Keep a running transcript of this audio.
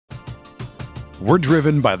We're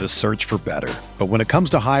driven by the search for better. But when it comes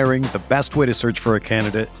to hiring, the best way to search for a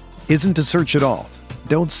candidate isn't to search at all.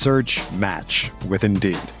 Don't search, match with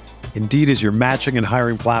Indeed. Indeed is your matching and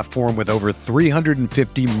hiring platform with over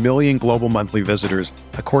 350 million global monthly visitors,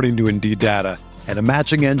 according to Indeed data, and a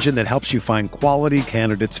matching engine that helps you find quality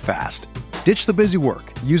candidates fast. Ditch the busy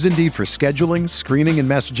work. Use Indeed for scheduling, screening, and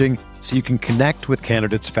messaging so you can connect with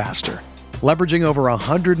candidates faster. Leveraging over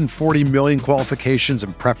 140 million qualifications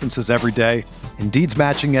and preferences every day, Indeed's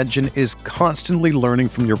matching engine is constantly learning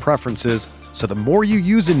from your preferences, so the more you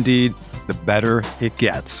use Indeed, the better it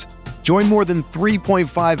gets. Join more than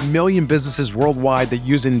 3.5 million businesses worldwide that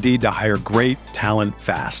use Indeed to hire great talent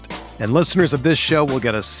fast. And listeners of this show will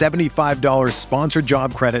get a $75 sponsored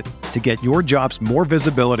job credit to get your jobs more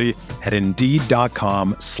visibility at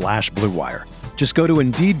Indeed.com/Blue Wire. Just go to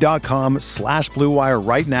Indeed.com/Blue Wire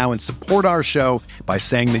right now and support our show by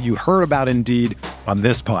saying that you heard about Indeed on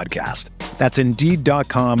this podcast. That's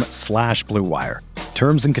Indeed.com/Blue Wire.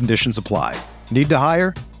 Terms and conditions apply. Need to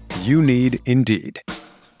hire? You need Indeed.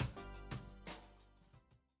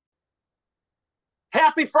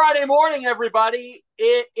 Happy Friday morning, everybody.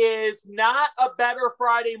 It is not a better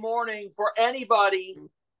Friday morning for anybody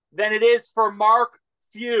than it is for Mark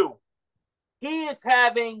Few. He is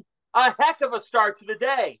having a heck of a start to the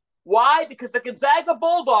day. Why? Because the Gonzaga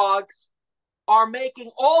Bulldogs are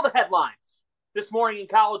making all the headlines this morning in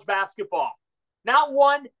college basketball. Not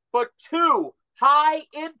one, but two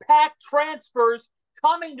high-impact transfers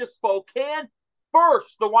coming to Spokane.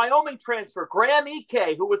 First, the Wyoming transfer, Graham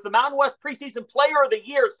Ike, who was the Mountain West preseason player of the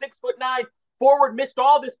year, 6'9", forward, missed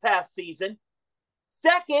all this past season.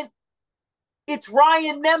 Second, it's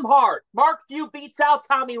Ryan Nembhard. Mark Few beats out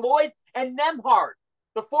Tommy Lloyd, and Nembhard,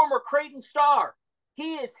 the former Creighton star,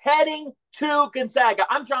 he is heading to Gonzaga.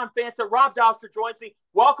 I'm John Fanta. Rob Dauster joins me.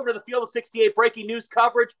 Welcome to the Field of 68 breaking news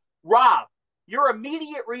coverage. Rob, your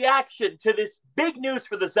immediate reaction to this big news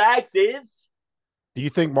for the Zags is? Do you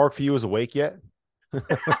think Mark Few is awake yet?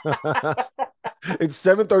 It's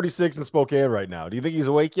 7:36 in Spokane right now. Do you think he's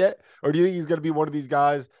awake yet? Or do you think he's going to be one of these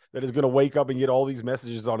guys that is going to wake up and get all these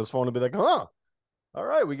messages on his phone and be like, all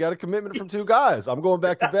right, we got a commitment from two guys. I'm going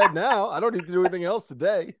back to bed now. I don't need to do anything else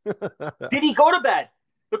today. Did he go to bed?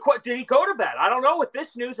 Did he go to bed? I don't know with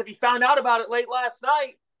this news. If he found out about it late last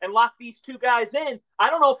night and locked these two guys in, I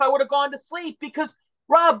don't know if I would have gone to sleep. Because,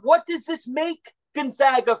 Rob, what does this make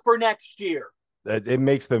Gonzaga for next year? It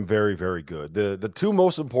makes them very, very good. The two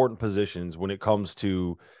most important positions when it comes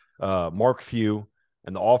to Mark Few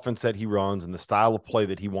and the offense that he runs and the style of play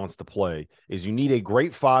that he wants to play is you need a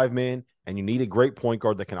great five-man and you need a great point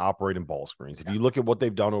guard that can operate in ball screens. If you look at what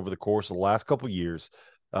they've done over the course of the last couple of years,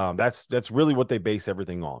 that's really what they base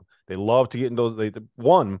everything on. They love to get into those. They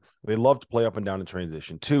love to play up and down in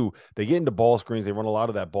transition. Two, they get into ball screens. They run a lot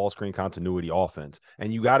of that ball screen continuity offense,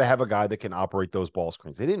 and you got to have a guy that can operate those ball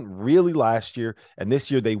screens. They didn't really last year, and this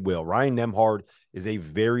year they will. Ryan Nembhard is a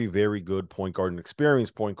very, very good point guard, an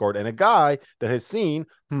experienced point guard, and a guy that has seen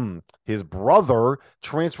his brother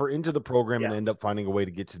transfer into the program and end up finding a way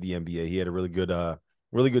to get to the NBA. He had a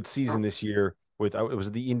really good season this year. It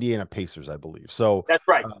was the Indiana Pacers, I believe. So that's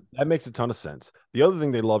right. That makes a ton of sense. The other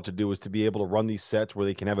thing they love to do is to be able to run these sets where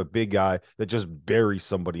they can have a big guy that just buries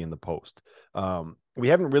somebody in the post. We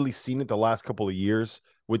haven't really seen it the last couple of years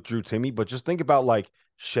with Drew Timme, but just think about like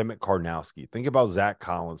Shemet Karnowski. Think about Zach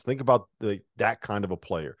Collins. Think about that kind of a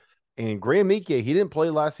player. And Graham Ike, he didn't play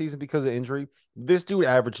last season because of injury. This dude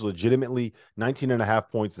averaged legitimately 19.5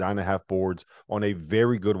 points, 9.5 boards on a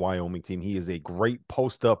very good Wyoming team. He is a great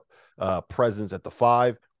post-up presence at the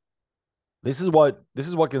 5. This is what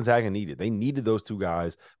Gonzaga needed. They needed those two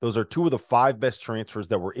guys. Those are two of the 5 best transfers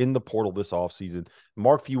that were in the portal this offseason.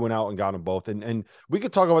 Mark Few went out and got them both. And we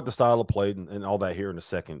could talk about the style of play and all that here in a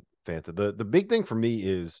second, Fanta. The big thing for me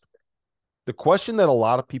is the question that a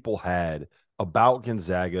lot of people had about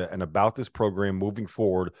Gonzaga and about this program moving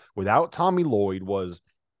forward without Tommy Lloyd was,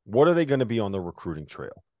 what are they going to be on the recruiting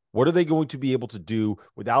trail? What are they going to be able to do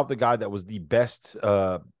without the guy that was the best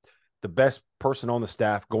person on the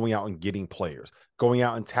staff going out and getting players, going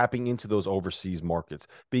out and tapping into those overseas markets,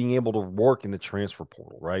 being able to work in the transfer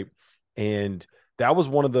portal, right? And that was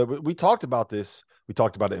we talked about this. We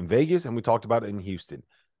talked about it in Vegas and we talked about it in Houston.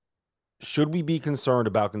 Should we be concerned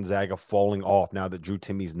about Gonzaga falling off now that Drew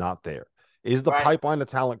Timme's not there? Is the pipeline of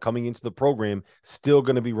talent coming into the program still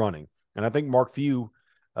going to be running? And I think Mark Few,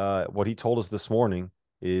 what he told us this morning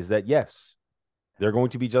is that, yes, they're going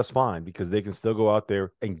to be just fine because they can still go out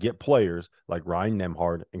there and get players like Ryan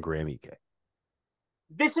Nembhard and Graham Ike.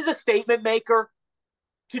 This is a statement maker.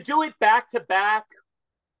 To do it back-to-back,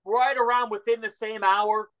 right around within the same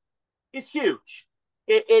hour, is huge.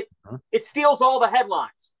 It it Huh? it steals all the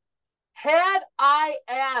headlines. Had I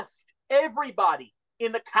asked everybody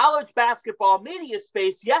in the college basketball media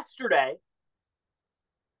space yesterday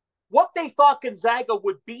what they thought Gonzaga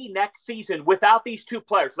would be next season without these two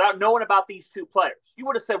players, without knowing about these two players, you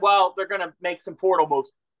would have said, well, they're going to make some portal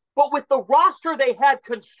moves. But with the roster they had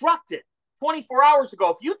constructed 24 hours ago,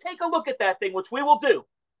 if you take a look at that thing, which we will do,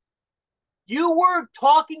 you were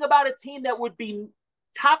talking about a team that would be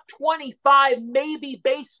top 25, maybe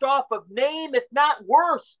based off of name, if not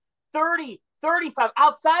worse, 30, 35,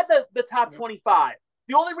 outside the top 25.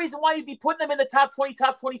 The only reason why you'd be putting them in the top 20,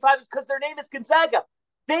 top 25 is because their name is Gonzaga.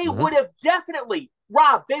 They would have definitely,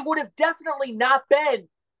 Rob, they would have definitely not been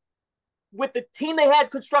with the team they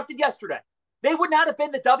had constructed yesterday. They would not have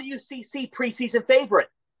been the WCC preseason favorite.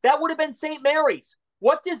 That would have been St. Mary's.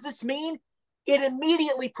 What does this mean? It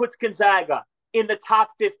immediately puts Gonzaga in the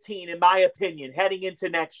top 15, in my opinion, heading into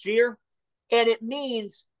next year. And it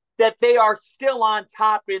means that they are still on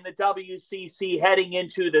top in the WCC heading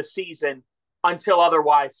into the season until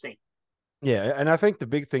otherwise seen. Yeah, and I think the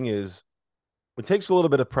big thing is it takes a little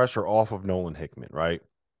bit of pressure off of Nolan Hickman, right?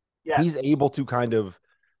 Yes. He's able to kind of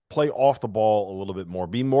play off the ball a little bit more,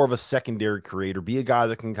 be more of a secondary creator, be a guy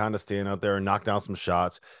that can kind of stand out there and knock down some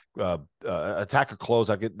shots, attack a close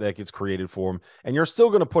that gets created for him. And you're still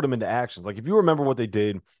going to put him into actions. Like if you remember what they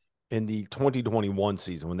did in the 2021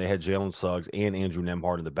 season when they had Jalen Suggs and Andrew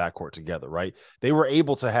Nembhard in the backcourt together, right? They were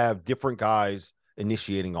able to have different guys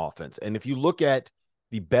initiating offense. And if you look at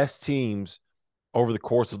the best teams over the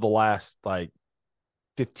course of the last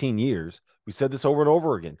 15 years, we said this over and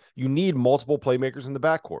over again. You need multiple playmakers in the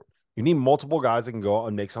backcourt. You need multiple guys that can go out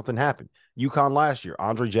and make something happen. UConn last year,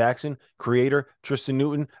 Andre Jackson, creator, Tristan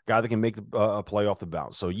Newton, guy that can make a play off the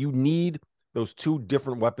bounce. So you need those two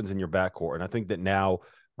different weapons in your backcourt. And I think that now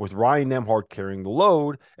with Ryan Nembhard carrying the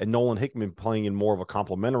load and Nolan Hickman playing in more of a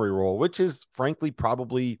complementary role, which is frankly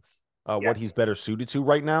probably what he's better suited to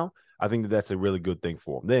right now, I think that that's a really good thing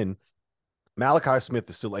for him. Then Malachi Smith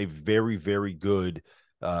is still a very, very good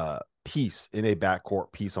piece in a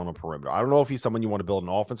backcourt, piece on a perimeter. I don't know if he's someone you want to build an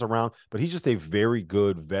offense around, but he's just a very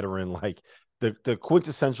good veteran, like the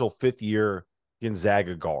quintessential fifth-year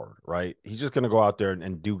Gonzaga guard, right? He's just going to go out there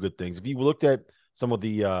and do good things. If you looked at some of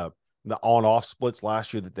the on-off splits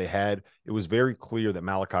last year that they had, it was very clear that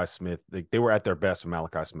Malachi Smith, they were at their best when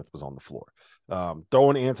Malachi Smith was on the floor.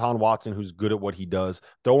 Throwing Anton Watson, who's good at what he does,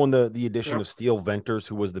 throwing the addition of Steele Venters,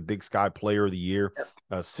 who was the Big Sky Player of the Year,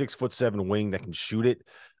 6'7" wing that can shoot it,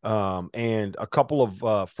 and a couple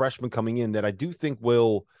of freshmen coming in that I do think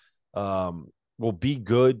will be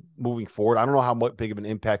good moving forward. I don't know how big of an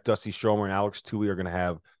impact Dusty Stromer and Alex Tui are going to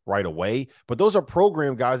have right away, but those are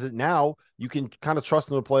program guys that now you can kind of trust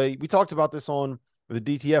them to play. We talked about this on the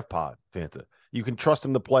DTF pod, Fanta. You can trust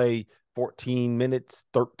them to play 14 minutes,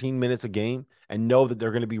 13 minutes a game and know that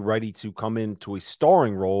they're going to be ready to come into a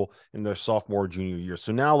starring role in their sophomore, junior year.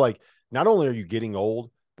 So now, not only are you getting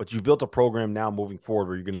old, but you've built a program now moving forward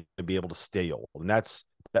where you're going to be able to stay old. And that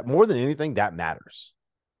more than anything, that matters.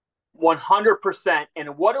 100%.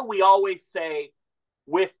 And what do we always say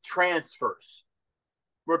with transfers?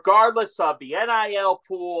 Regardless of the NIL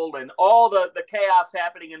pool and all the chaos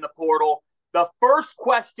happening in the portal, the first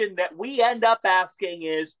question that we end up asking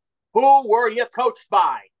is, who were you coached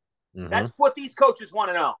by? Mm-hmm. That's what these coaches want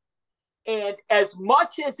to know. And as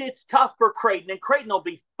much as it's tough for Creighton, and Creighton will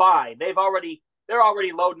be fine. They're already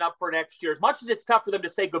loading up for next year. As much as it's tough for them to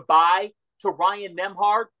say goodbye to Ryan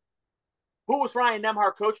Nembhard, who was Ryan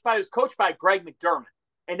Nembhard coached by? He was coached by Greg McDermott.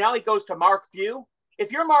 And now he goes to Mark Few.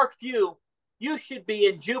 If you're Mark Few, you should be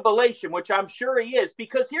in jubilation, which I'm sure he is.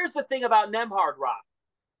 Because here's the thing about Nembhard, Rob.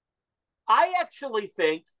 I actually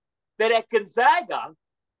think that at Gonzaga,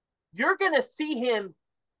 you're going to see him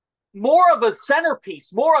more of a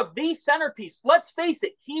centerpiece, more of the centerpiece. Let's face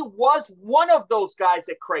it, he was one of those guys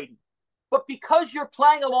at Creighton. But because you're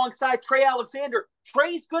playing alongside Trey Alexander,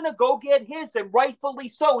 Trey's going to go get his, and rightfully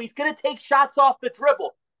so. He's going to take shots off the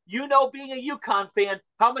dribble. You know, being a UConn fan,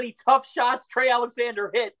 how many tough shots Trey Alexander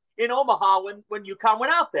hit in Omaha when UConn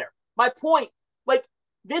went out there. My point,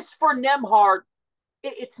 this for Nembhard,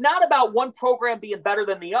 it's not about one program being better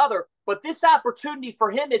than the other, but this opportunity for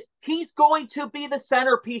him is he's going to be the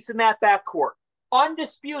centerpiece in that backcourt.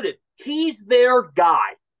 Undisputed. He's their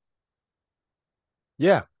guy.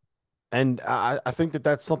 Yeah. And I think that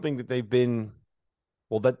that's something that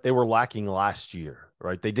that they were lacking last year,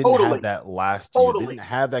 right? They didn't have that last year. They didn't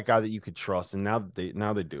have that guy that you could trust, and now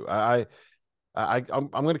they do. I'm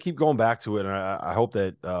going to keep going back to it, and I hope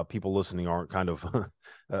that people listening aren't kind of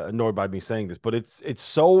annoyed by me saying this, but it's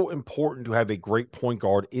so important to have a great point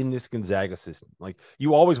guard in this Gonzaga system. Like,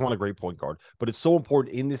 you always want a great point guard, but it's so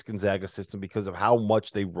important in this Gonzaga system because of how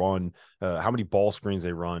much they run, how many ball screens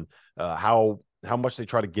they run, how much they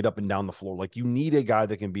try to get up and down the floor. Like, you need a guy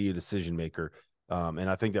that can be a decision maker. And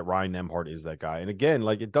I think that Ryan Nembhard is that guy. And again,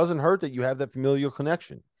 like, it doesn't hurt that you have that familial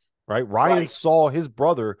connection, right? Ryan saw his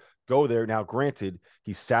brother go there. Now, granted,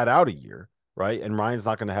 he sat out a year, right? And Ryan's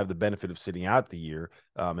not going to have the benefit of sitting out the year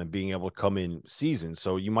and being able to come in season.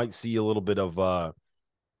 So you might see a little bit of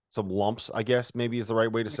some lumps, I guess maybe is the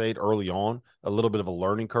right way to say it, early on, a little bit of a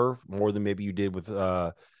learning curve, more than maybe you did with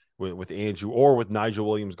Andrew or with Nigel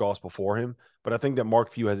Williams-Goss before him. But I think that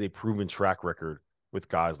Mark Few has a proven track record with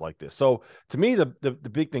guys like this. So to me, the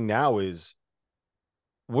big thing now is,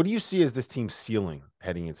 what do you see as this team's ceiling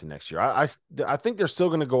heading into next year? I think they're still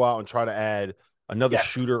going to go out and try to add another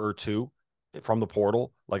shooter or two from the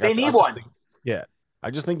portal. Like, they need one.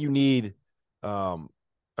 I just think you need a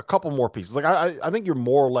couple more pieces. Like, I think you're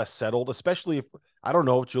more or less settled, especially if, I don't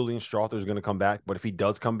know if Julian Strother is going to come back, but if he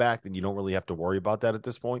does come back, then you don't really have to worry about that at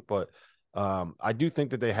this point. But I do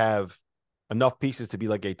think that they have enough pieces to be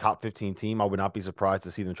like a top 15 team. I would not be surprised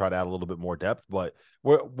to see them try to add a little bit more depth, but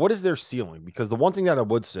what is their ceiling? Because the one thing that I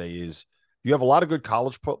would say is, you have a lot of good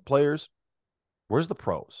college players. Where's the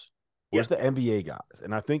pros? Where's the NBA guys?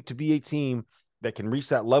 And I think to be a team that can reach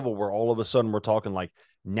that level where all of a sudden we're talking like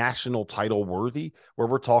national title worthy, where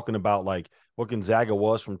we're talking about like what Gonzaga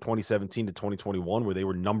was from 2017 to 2021, where they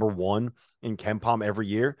were number one in KenPom every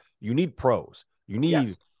year. You need pros. You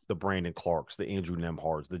need the Brandon Clarks, the Andrew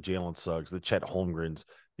Nembhards, the Jalen Suggs, the Chet Holmgrens,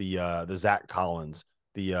 the Zach Collins,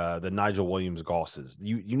 the Nigel Williams-Gosses.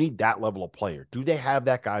 You need that level of player. Do they have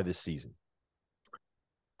that guy this season?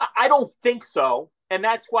 I don't think so. And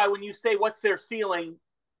that's why when you say what's their ceiling,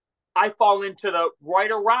 I fall into the right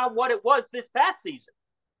around what it was this past season,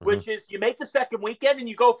 which is you make the second weekend and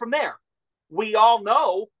you go from there. We all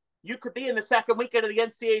know you could be in the second weekend of the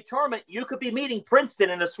NCAA tournament. You could be meeting Princeton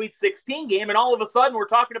in a Sweet 16 game, and all of a sudden we're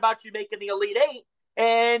talking about you making the Elite Eight,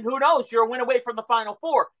 and who knows, you're a win away from the Final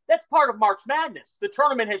Four. That's part of March Madness. The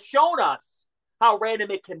tournament has shown us how random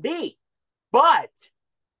it can be. But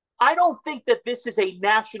I don't think that this is a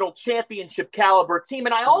national championship caliber team.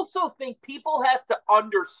 And I also think people have to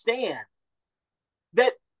understand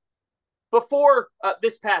that before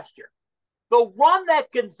this past year, the run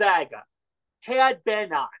that Gonzaga had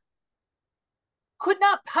been on could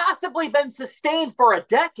not possibly been sustained for a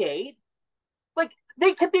decade. Like,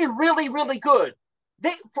 they could be really, really good.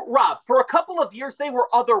 Rob, for a couple of years, they were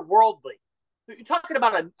otherworldly. You're talking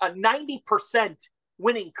about a 90%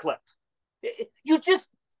 winning clip.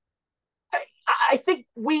 I think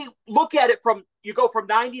we look at it from, you go from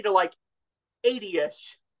 90 to like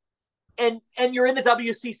 80-ish, and you're in the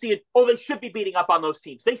WCC, and they should be beating up on those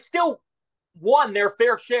teams. They still won their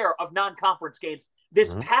fair share of non-conference games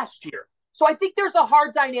this past year. So I think there's a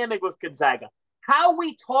hard dynamic with Gonzaga. How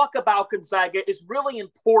we talk about Gonzaga is really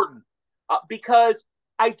important because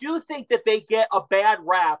I do think that they get a bad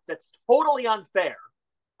rap that's totally unfair.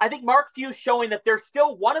 I think Mark Few's showing that they're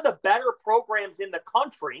still one of the better programs in the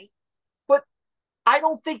country, but I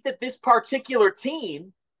don't think that this particular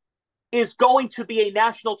team is going to be a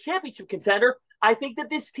national championship contender. I think that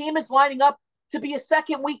this team is lining up to be a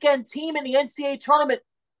second weekend team in the NCAA tournament.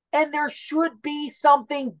 And there should be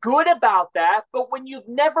something good about that. But when you've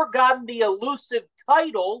never gotten the elusive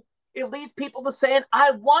title, it leads people to saying,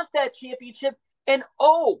 I want that championship. And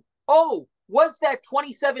was that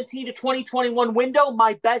 2017 to 2021 window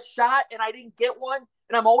my best shot and I didn't get one?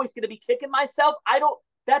 And I'm always going to be kicking myself.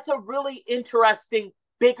 That's a really interesting,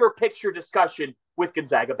 bigger picture discussion with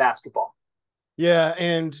Gonzaga basketball. Yeah,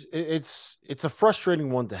 and it's a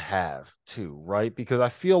frustrating one to have too, right? Because I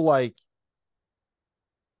feel like,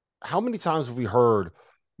 how many times have we heard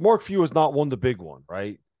Mark Few has not won the big one,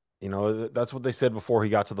 right? You know, that's what they said before he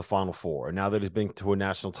got to the Final Four. And now that he's been to a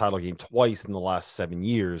national title game twice in the last 7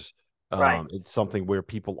 years, it's something where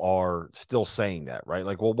people are still saying that, right?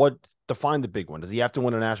 Like, well, what define the big one? Does he have to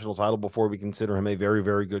win a national title before we consider him a very,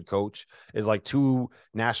 very good coach? Is like 2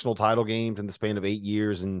 national title games in the span of 8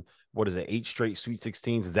 years and 8 straight Sweet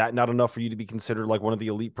 16s? Is that not enough for you to be considered like one of the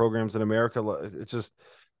elite programs in America? It's just,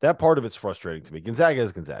 that part of it's frustrating to me. Gonzaga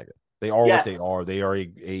is Gonzaga. They are what they are. They are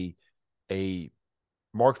a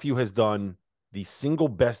Mark Few has done the single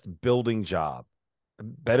best building job,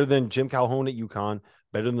 better than Jim Calhoun at UConn,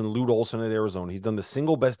 better than Lute Olson at Arizona. He's done the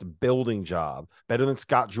single best building job, better than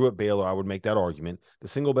Scott Drew at Baylor. I would make that argument. The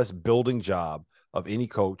single best building job of any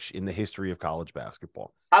coach in the history of college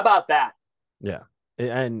basketball. How about that? Yeah.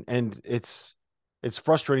 And it's it's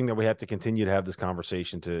frustrating that we have to continue to have this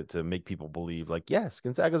conversation to make people believe, like, yes,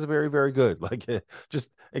 Gonzaga's very, very good. Like,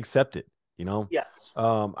 just accept it, you know? Yes.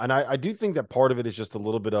 And I do think that part of it is just there's a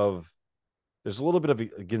little bit of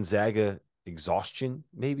a Gonzaga exhaustion.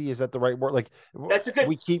 Maybe, is that the right word? Like, That's a good.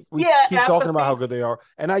 we keep apathy. talking about how good they are.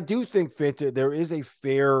 And I do think,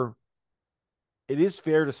 Fanta, it is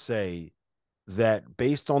fair to say that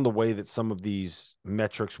based on the way that some of these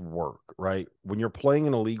metrics work, right? When you're playing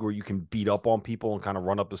in a league where you can beat up on people and kind of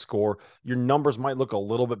run up the score, your numbers might look a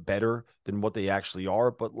little bit better than what they actually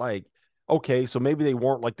are. But like, okay, so maybe they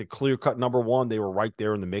weren't like the clear-cut number one. They were right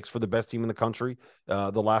there in the mix for the best team in the country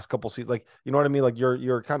the last couple seasons. Like, you know what I mean? Like,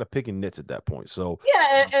 you're kind of picking nits at that point. So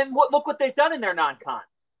Yeah, and look what they've done in their non-con.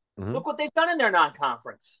 Mhm. Look what they've done in their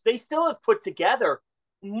non-conference. They still have put together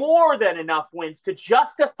more than enough wins to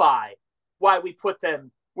justify why we put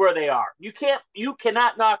them where they are. You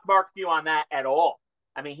cannot knock Mark Few on that at all.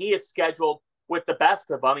 I mean, he is scheduled with the best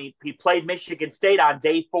of them. He played Michigan State on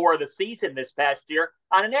day 4 of the season this past year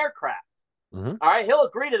on an aircraft. Mhm. All right, he'll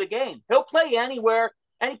agree to the game. He'll play anywhere,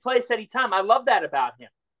 any place, anytime. I love that about him.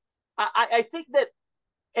 I think that,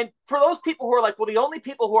 and for those people who are like, well, the only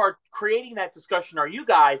people who are creating that discussion are you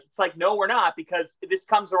guys, it's like, no, we're not, because this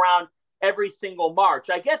comes around every single March.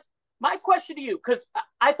 I guess my question to you, because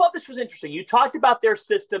I thought this was interesting. You talked about their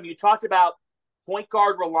system. You talked about point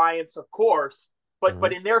guard reliance, of course,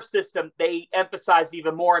 but in their system, they emphasized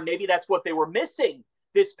even more, and maybe that's what they were missing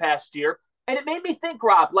this past year. And it made me think,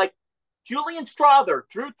 Rob, like Julian Strother,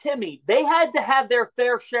 Drew Timme, they had to have their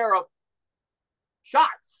fair share of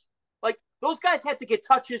shots. Like, those guys had to get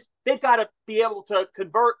touches. They've got to be able to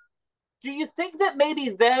convert. Do you think that maybe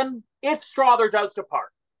them, if Strother does depart,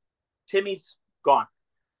 Timmy's gone,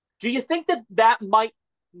 do you think that that might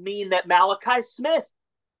mean that Malachi Smith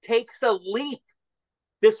takes a leap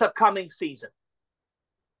this upcoming season?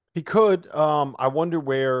 He could. I wonder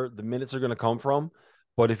where the minutes are going to come from.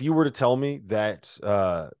 But if you were to tell me that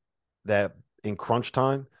that in crunch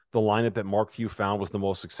time, the lineup that Mark Few found was the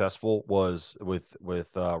most successful was with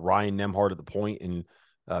Ryan Nembhard at the point and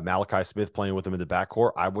Malachi Smith playing with him in the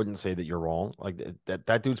backcourt, I wouldn't say that you're wrong. Like,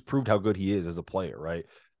 that dude's proved how good he is as a player, right?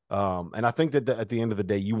 And I think that at the end of the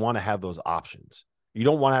day, you want to have those options. You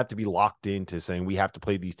don't want to have to be locked into saying we have to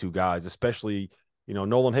play these two guys, especially, you know,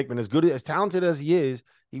 Nolan Hickman, as good, as talented as he is,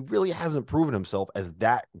 he really hasn't proven himself as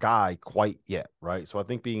that guy quite yet, right? So I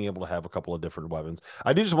think being able to have a couple of different weapons.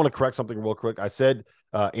 I do just want to correct something real quick. I said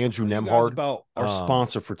Andrew Nembhard about our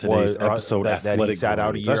sponsor for today's episode, that he Athletic sat out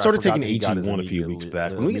a Greens. year. I started taking he got his AG1 a few weeks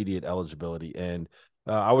back. Immediate eligibility. And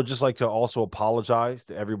I would just like to also apologize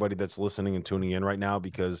to everybody that's listening and tuning in right now,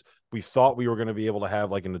 because we thought we were going to be able to have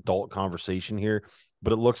like an adult conversation here,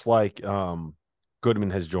 but it looks like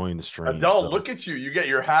Goodman has joined the stream. Adult, look at you. You get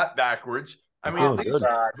your hat backwards. I mean, at least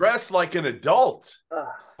dress like an adult.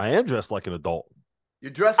 I am dressed like an adult.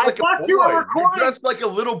 You're dressed like a boy. You're dressed like a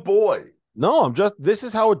little boy. No, this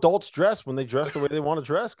is how adults dress when they dress the way they want to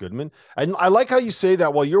dress, Goodman. And I like how you say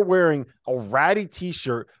that while you're wearing a ratty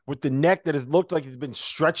t-shirt with the neck that has looked like it's been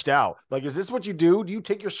stretched out. Like, is this what you do? Do you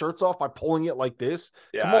take your shirts off by pulling it like this?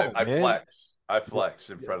 Yeah, come on, I man. flex. I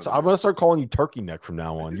flex in front of I'm going to start calling you turkey neck from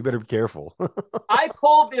now on. You better be careful. I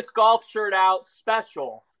pulled this golf shirt out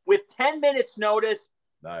special with 10 minutes notice,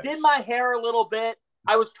 did my hair a little bit.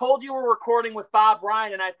 I was told you were recording with Bob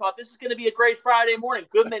Ryan, and I thought this is going to be a great Friday morning.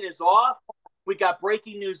 Goodman is off. We got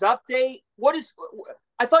breaking news update.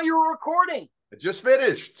 I thought you were recording. It just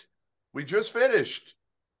finished. We just finished.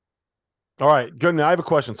 All right, Goodman, I have a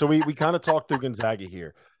question. So we kind of talked through Gonzaga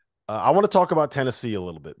here. I want to talk about Tennessee a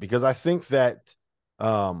little bit, because I think that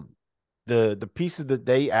the pieces that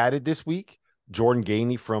they added this week, Jordan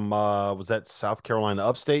Gainey from was that South Carolina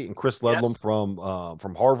Upstate, and Chris Ledlam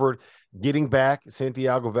from Harvard, getting back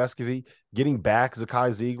Santiago Vescovi, getting back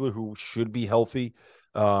Zakai Ziegler, who should be healthy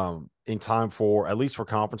in time for at least for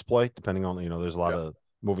conference play, depending on, there's a lot of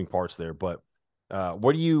moving parts there. But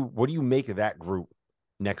what do you make of that group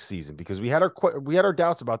next season? Because we had our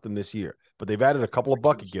doubts about them this year, but they've added a couple of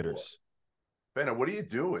bucket getters. Benna, what are you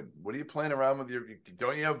doing? What are you playing around with your?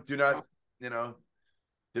 Don't you have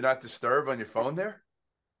do not disturb on your phone there?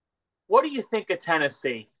 What do you think of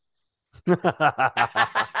Tennessee?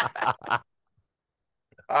 I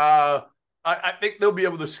think they'll be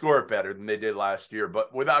able to score it better than they did last year,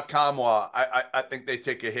 but without Kamwa, I think they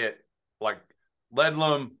take a hit. Like,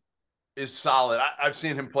 Ledlam is solid. I've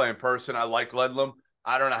seen him play in person. I like Ledlam.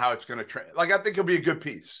 I don't know how it's going to train. Like, I think he'll be a good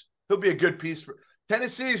piece. He'll be a good piece for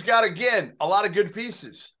Tennessee's got, again, a lot of good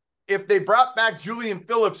pieces. If they brought back Julian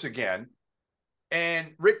Phillips again,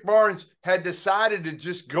 and Rick Barnes had decided to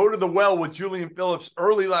just go to the well with Julian Phillips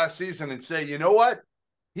early last season and say, you know what?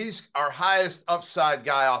 He's our highest upside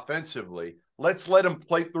guy offensively. Let's let him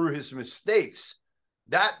play through his mistakes.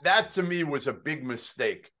 That to me was a big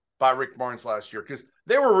mistake by Rick Barnes last year because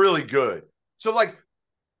they were really good. So, like,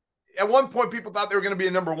 at one point, people thought they were going to be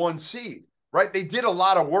a number 1 seed, right? They did a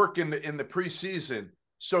lot of work in the preseason.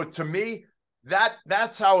 So, to me,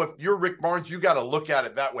 that's how, if you're Rick Barnes, you got to look at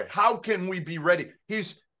it that way. How can we be ready?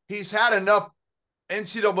 He's had enough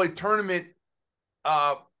NCAA tournament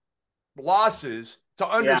losses to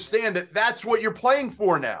understand that that's what you're playing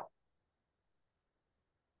for now.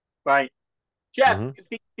 Right. Jeff,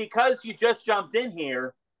 because you just jumped in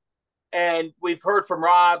here and we've heard from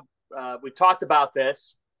Rob, we've talked about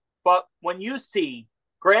this, but when you see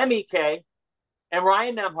Graham Ike and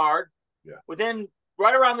Ryan Nembhard within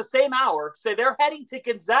right around the same hour say they're heading to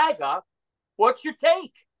Gonzaga, what's your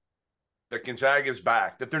take? That Gonzaga's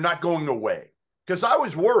back, that they're not going away. Because I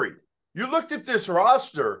was worried. You looked at this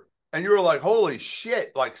roster and you were like, holy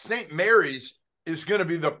shit, like St. Mary's is going to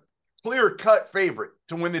be the clear-cut favorite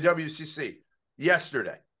to win the WCC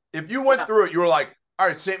yesterday. If you went through it, you were like, all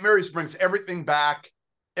right, St. Mary's brings everything back,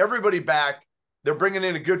 everybody back. They're bringing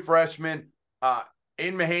in a good freshman. Aiden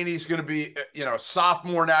Mahaney's going to be, a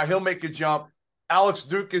sophomore now. He'll make a jump. Alex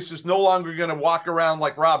Dukas is no longer going to walk around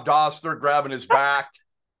like Rob Doster grabbing his back.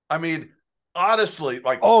 I mean, honestly,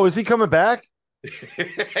 like. Oh, is he coming back?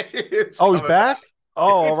 He's back?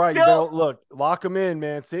 Oh, all right. Still, look, lock him in,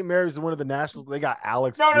 man. St. Mary's is one of the nationals. They got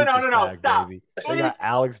Alex. No, Dukas stop. Baby. They got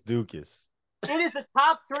Alex Dukas. It is a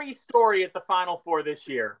top 3 story at the Final Four this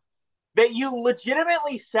year that you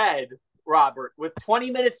legitimately said, Robert, with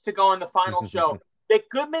 20 minutes to go in the final show, that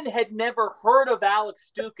Goodman had never heard of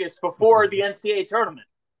Alex Dukas before the NCAA tournament.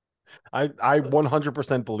 I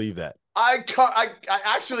 100% believe that. I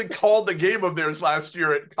actually called the game of theirs last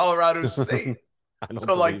year at Colorado State.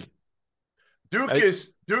 So, like,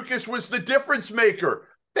 Dukas was the difference maker.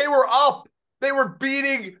 They were up. They were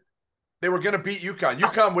beating. They were going to beat UConn.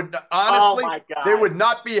 UConn would, honestly, they would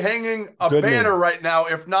not be hanging a banner right now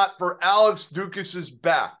if not for Alex Dukas's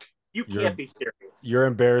back. You can't be serious. You're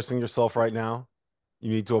embarrassing yourself right now.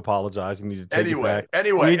 You need to apologize. You need to take it back.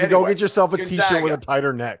 You need to go get yourself a T-shirt with a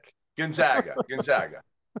tighter neck. Gonzaga.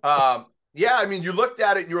 Yeah, I mean, you looked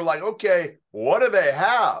at it and you were like, okay, what do they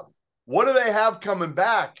have? What do they have coming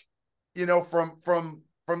back?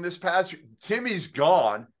 From this past year? Timmy's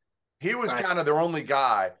gone. He was kind of their only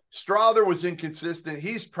guy. Strother was inconsistent.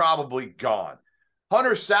 He's probably gone.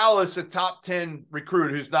 Hunter Salas, a top 10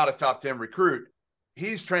 recruit who's not a top 10 recruit,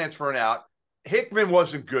 he's transferring out. Hickman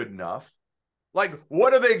wasn't good enough. Like,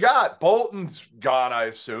 what do they got? Bolton's gone, I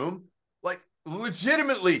assume. Like,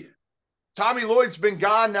 legitimately, Tommy Lloyd's been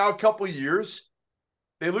gone now a couple of years.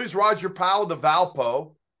 They lose Roger Powell to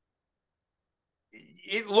Valpo.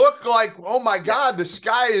 It looked like, oh my God, the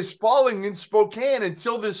sky is falling in Spokane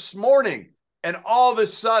until this morning. And all of a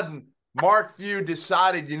sudden, Mark Few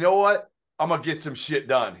decided, you know what? I'm going to get some shit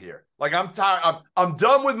done here. Like, I'm tired. I'm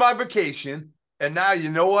done with my vacation. And now, you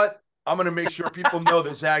know what? I'm going to make sure people know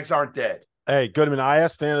the Zags aren't dead. Hey, Goodman, I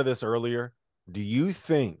asked Fanta this earlier. Do you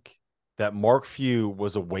think that Mark Few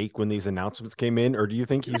was awake when these announcements came in, or do you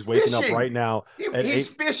think he's waking up right now? He's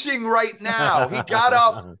fishing right now. He got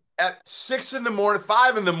up at 6 in the morning,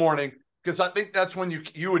 5 in the morning, because I think that's when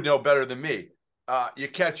you would know better than me. You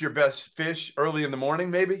catch your best fish early in the morning,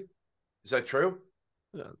 maybe? Is that true?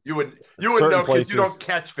 Yeah. You would know because you don't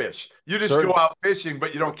catch fish. You just go out fishing,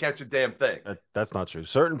 but you don't catch a damn thing. That's not true.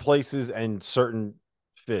 Certain places and certain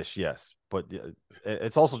fish, yes. But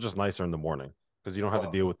it's also just nicer in the morning because you don't have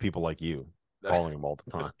to deal with people like you calling them all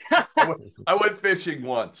the time. I went fishing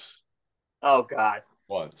once. Oh, God.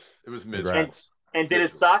 Once. It was miserable. And did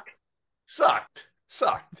it suck? Sucked.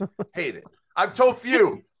 Hate it. I told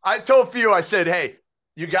Few, I said, hey,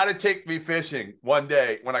 you got to take me fishing one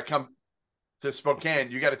day when I come to Spokane.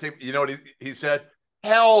 You got to take, you know what he said?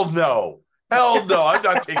 Hell no. I'm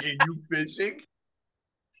not taking you fishing.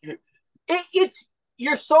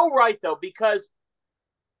 You're so right, though, because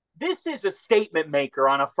this is a statement maker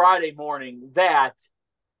on a Friday morning that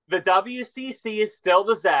the WCC is still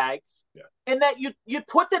the Zags and that you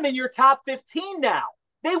put them in your top 15 now.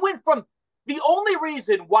 They went from the only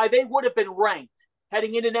reason why they would have been ranked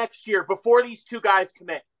heading into next year before these two guys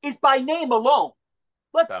commit is by name alone.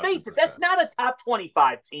 Let's face it, that's not a top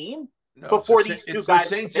 25 team before these two guys. It's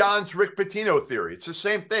the St. John's Rick Pitino theory. It's the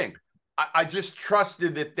same thing. I just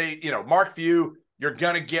trusted that they, Mark Few, you're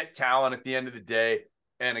going to get talent at the end of the day.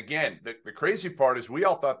 And again, the crazy part is we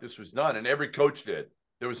all thought this was done, and every coach that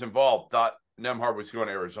was involved thought Nembhard was going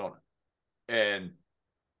to Arizona. And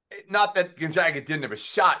not that Gonzaga didn't have a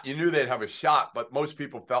shot. You knew they'd have a shot, but most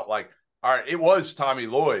people felt like, all right, it was Tommy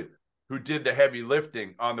Lloyd who did the heavy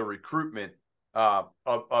lifting on the recruitment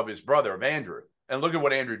of his brother, of Andrew. And look at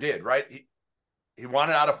what Andrew did, right? He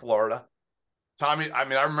wanted out of Florida. Tommy, I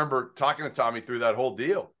mean, I remember talking to Tommy through that whole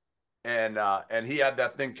deal. And he had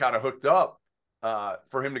that thing kind of hooked up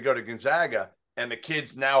for him to go to Gonzaga. And the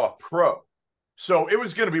kid's now a pro. So it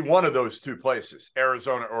was going to be one of those two places,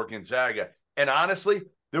 Arizona or Gonzaga. And honestly,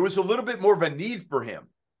 there was a little bit more of a need for him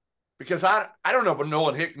because I don't know if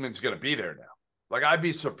Nolan Hickman's going to be there now. Like, I'd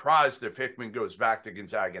be surprised if Hickman goes back to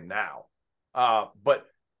Gonzaga now. But,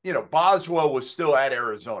 you know, Boswell was still at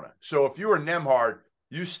Arizona. So if you were Nembhard,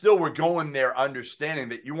 you still were going there understanding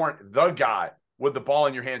that you weren't the guy with the ball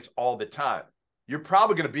in your hands all the time. You're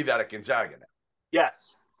probably going to be that at Gonzaga now.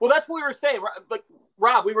 Yes. Well, that's what we were saying. Like,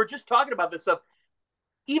 Rob, we were just talking about this stuff.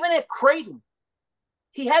 Even at Creighton,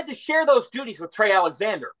 he had to share those duties with Trey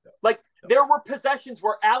Alexander. Like, there were possessions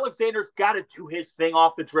where Alexander's got to do his thing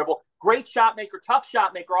off the dribble. Great shot maker, tough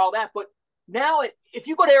shot maker, all that. But now, if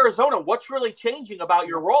you go to Arizona, what's really changing about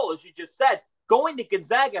your role? As you just said, going to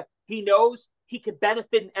Gonzaga, he knows he could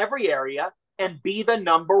benefit in every area and be the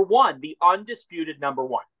number one, the undisputed number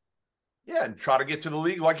one. Yeah, and try to get to the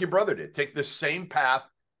league like your brother did. Take the same path.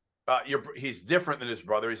 He's different than his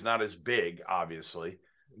brother. He's not as big, obviously.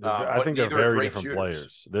 I think they're very different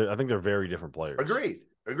players. I think they're very different players.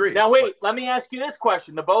 Agreed. Now, wait, let me ask you this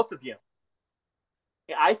question, the both of you.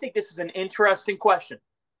 I think this is an interesting question.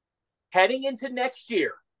 Heading into next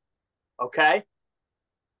year, okay,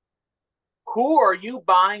 who are you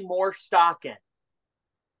buying more stock in?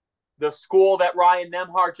 The school that Ryan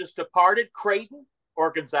Nembhard just departed, Creighton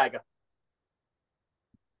or Gonzaga?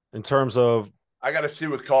 In terms of, I got to see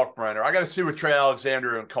with Kalkbrenner. I got to see with Trey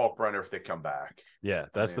Alexander and Kalkbrenner if they come back. Yeah,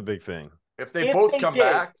 that's the big thing. If they both come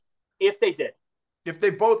back. If they did. If they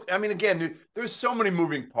both, I mean, again, there's so many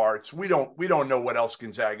moving parts. We don't know what else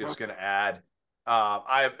Gonzaga is going to add.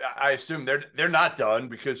 I assume they're not done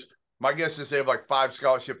because my guess is they have like 5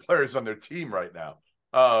 scholarship players on their team right now.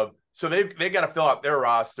 So they got to fill out their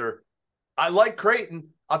roster. I like Creighton.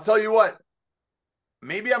 I'll tell you what,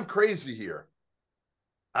 maybe I'm crazy here.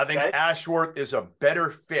 I think Ashworth is a better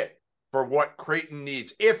fit for what Creighton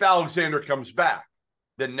needs if Alexander comes back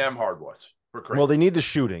than Nembhard was for Creighton. Well, they need the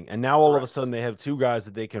shooting, and now all of a sudden they have 2 guys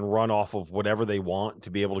that they can run off of whatever they want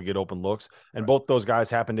to be able to get open looks, and both those guys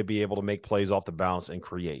happen to be able to make plays off the bounce and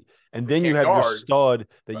create. And then you have your stud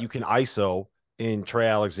that you can ISO in Trey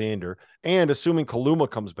Alexander, and assuming Kaluma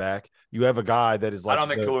comes back, you have a guy that is like. I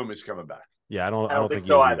don't think Kaluma's coming back. Yeah, I don't think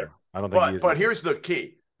so either. I don't think he is. But here's the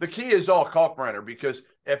key. The key is all Kalkbrenner, because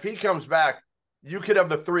if he comes back, you could have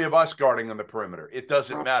the 3 of us guarding on the perimeter. It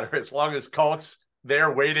doesn't matter as long as Kalk's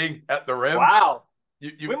there waiting at the rim. Wow,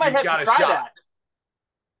 we might have to try that.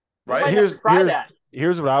 Right?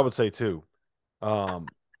 Here's what I would say too.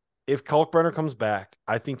 If Kalkbrenner comes back,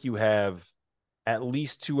 I think you have at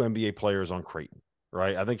least 2 NBA players on Creighton.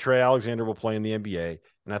 Right? I think Trey Alexander will play in the NBA,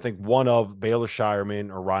 and I think one of Baylor Shireman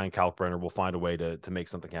or Ryan Kalkbrenner will find a way to make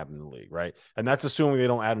something happen in the league. Right? And that's assuming they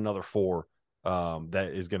don't add another 4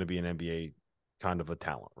 that is going to be an NBA kind of a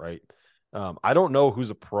talent. Right? I don't know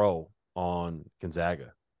who's a pro on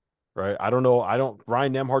Gonzaga. Right? I don't know.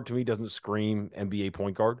 Ryan Nembhard to me doesn't scream NBA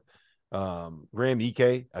point guard. Graham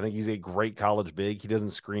Ike, I think he's a great college big. He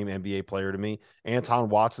doesn't scream NBA player to me. Anton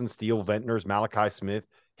Watson, Steele Ventners, Malachi Smith,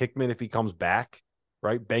 Hickman if he comes back.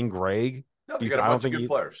 Right, Ben Gregg. No, you got a bunch of good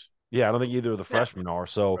players. Yeah, I don't think either of the freshmen are.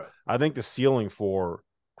 So I think the ceiling for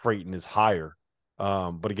Creighton is higher.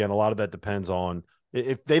 But again, a lot of that depends on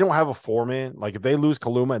if they don't have a 4-man. Like if they lose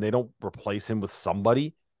Kaluma and they don't replace him with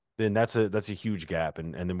somebody, then that's a huge gap,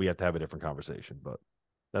 and then we have to have a different conversation. But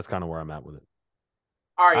that's kind of where I'm at with it.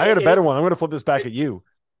 All right, I got a better one. I'm going to flip this back at you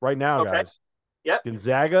right now, guys. Yep.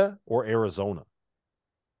 Gonzaga or Arizona?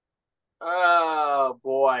 Oh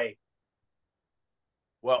boy.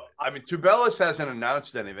 Well, I mean, Tubelis hasn't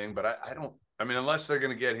announced anything, but I don't. I mean, unless they're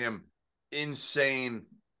going to get him insane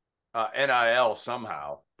NIL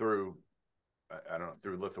somehow through, I don't know,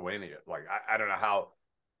 through Lithuania. Like I don't know how.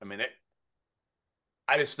 I mean,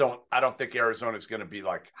 I just don't. I don't think Arizona's going to be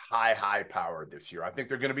like high powered this year. I think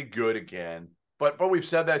they're going to be good again. But we've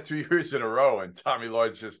said that 2 years in a row, and Tommy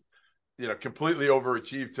Lloyd's just completely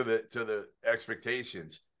overachieved to the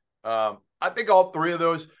expectations. I think all 3 of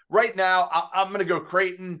those right now. I'm going to go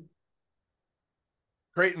Creighton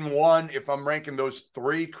 1. If I'm ranking those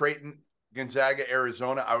 3, Creighton, Gonzaga,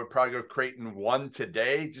 Arizona, I would probably go Creighton 1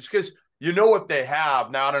 today, just because you know what they have.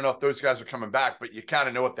 Now, I don't know if those guys are coming back, but you kind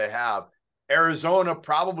of know what they have. Arizona,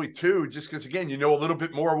 probably 2, just because, again, you know a little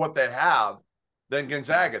bit more of what they have than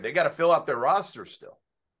Gonzaga. They got to fill out their roster still.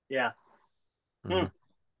 Yeah. Mm-hmm.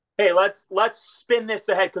 Hey, let's spin this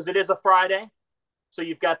ahead because it is a Friday. So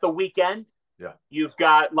you've got the weekend. Yeah. You've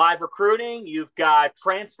got live recruiting. You've got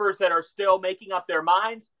transfers that are still making up their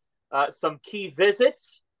minds. Some key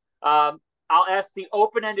visits. I'll ask the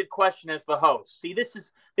open-ended question as the host. See, this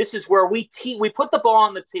is where we put the ball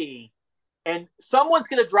on the tee, and someone's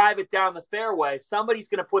going to drive it down the fairway. Somebody's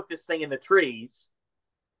going to put this thing in the trees.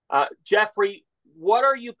 Jeffrey, what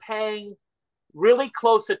are you paying really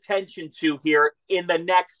close attention to here in the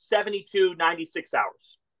next 72, 96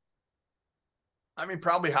 hours? I mean,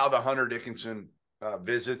 probably how the Hunter Dickinson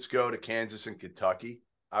visits go to Kansas and Kentucky,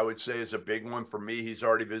 I would say, is a big one for me. He's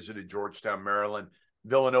already visited Georgetown, Maryland.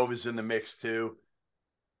 Villanova's in the mix too.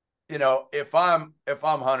 You know, if I'm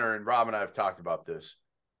Hunter, and Rob and I have talked about this,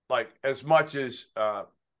 like as much as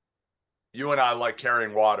you and I like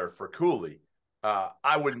carrying water for Cooley,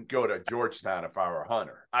 I wouldn't go to Georgetown if I were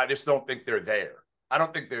Hunter. I just don't think they're there. I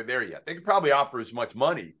don't think they're there yet. They could probably offer as much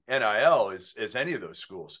money, NIL, as any of those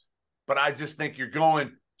schools. But I just think you're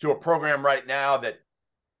going to a program right now that,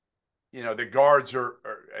 you know, the guards are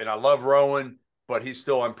and I love Rowan, but he's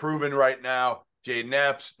still unproven right now. Jaden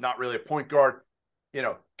Epps, not really a point guard. You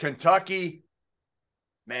know, Kentucky,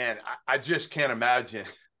 man, I just can't imagine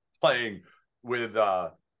playing with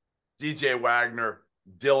DJ Wagner,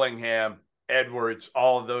 Dillingham, Edwards,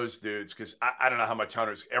 all of those dudes, because I don't know how much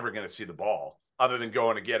Hunter's ever going to see the ball other than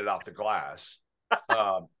going to get it off the glass.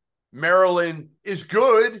 Maryland is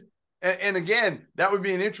good. And again, that would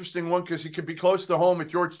be an interesting one because he could be close to home at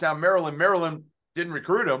Georgetown, Maryland. Maryland didn't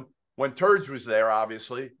recruit him when Turge was there,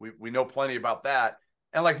 obviously. We know plenty about that.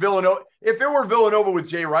 And like Villanova, if it were Villanova with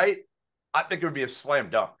Jay Wright, I think it would be a slam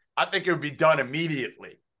dunk. I think it would be done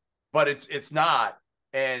immediately. But it's not.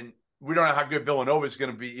 And we don't know how good Villanova is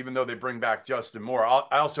going to be, even though they bring back Justin Moore.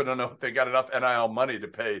 I also don't know if they got enough NIL money to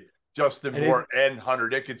pay Justin Moore and Hunter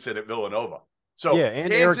Dickinson at Villanova. So yeah,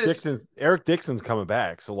 and Kansas, Eric Dixon's coming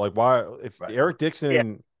back. So like, why if right. Eric Dixon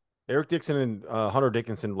and Hunter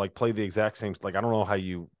Dickinson like play the exact same? Like, I don't know how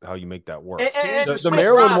you make that work. The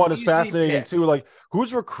Maryland one is fascinating too. Like,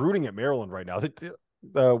 who's recruiting at Maryland right now?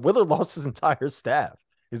 Willard lost his entire staff.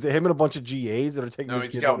 Is it him and a bunch of GAs that are taking? No, these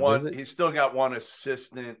he's kids got on one. visit? He's still got one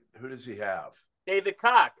assistant. Who does he have? David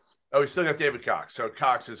Cox. Oh, he's still got David Cox. So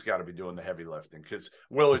Cox has got to be doing the heavy lifting because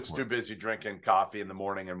Willard's too busy drinking coffee in the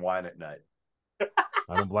morning and wine at night.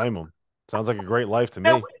 I don't blame him. Sounds like a great life to me.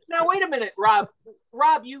 Now wait a minute, Rob.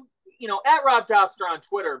 Rob, you know, at Rob Doster on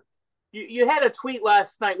Twitter, you had a tweet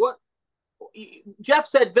last night. What Jeff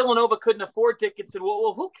said Villanova couldn't afford Dickinson.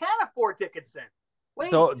 Well, who can afford Dickinson? Wait.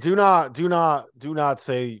 Do not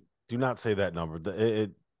say that number.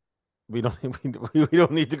 We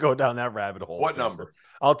don't need to go down that rabbit hole. What Fanta. number?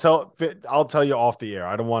 I'll tell you off the air.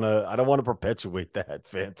 I don't want to perpetuate that.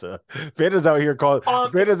 Fanta's out here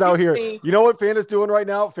Fanta's out here. You know what Fanta's doing right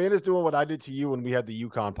now? Fanta's doing what I did to you when we had the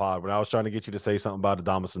UConn pod when I was trying to get you to say something about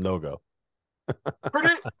Adama Sanogo.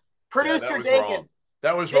 Producer Dagan.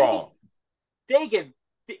 That was wrong. Dagan,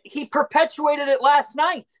 he perpetuated it last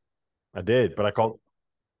night. I did, but I called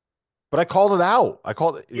it out. I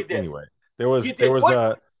called it anyway. There was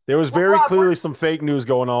very clearly some fake news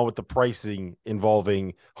going on with the pricing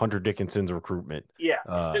involving Hunter Dickinson's recruitment. Yeah,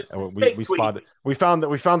 we found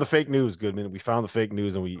the fake news, Goodman. We found the fake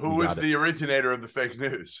news, and who was the originator of the fake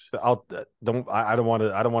news? I don't want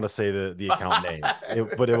to say the account name,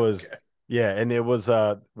 but it was okay. Yeah, and it was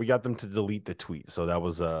we got them to delete the tweet, so that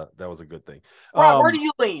was a good thing. Rob, where do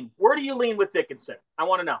you lean? Where do you lean with Dickinson? I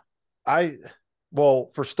want to know. Well,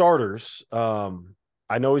 for starters,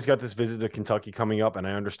 I know he's got this visit to Kentucky coming up, and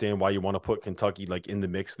I understand why you want to put Kentucky like in the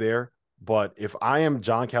mix there. But if I am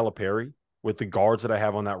John Calipari with the guards that I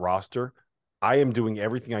have on that roster, I am doing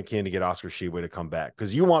everything I can to get Oscar Tshiebwe to come back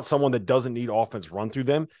because you want someone that doesn't need offense run through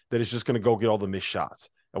them, that is just going to go get all the missed shots.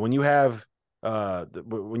 And when you have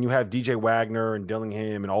DJ Wagner and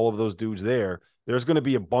Dillingham and all of those dudes there's going to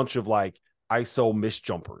be a bunch of like ISO missed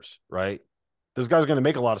jumpers, right? Those guys are going to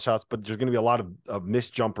make a lot of shots, but there's going to be a lot of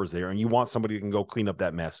missed jumpers there, and you want somebody who can go clean up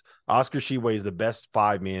that mess. Oscar Tshiebwe is the best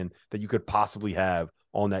 5-man that you could possibly have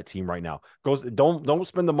on that team right now. Don't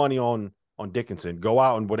spend the money on Dickinson. Go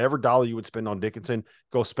out and whatever dollar you would spend on Dickinson,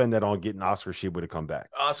 go spend that on getting Oscar Tshiebwe to come back.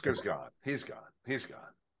 Oscar's gone. He's gone.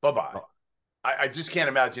 Bye-bye. I just can't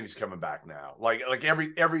imagine he's coming back now. Like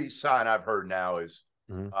every sign I've heard now is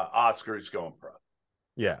Oscar's going pro.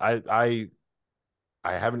 Yeah,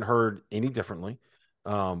 I haven't heard any differently.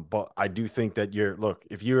 But I do think that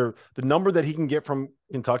the number that he can get from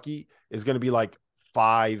Kentucky is going to be like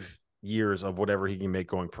 5 years of whatever he can make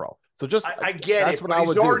going pro. So just, I get that's it. What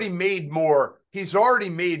he's already made more. He's already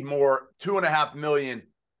made more, $2.5 million,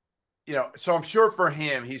 so I'm sure for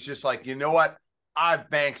him, he's just like, you know what? I've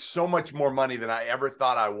banked so much more money than I ever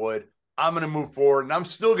thought I would. I'm going to move forward, and I'm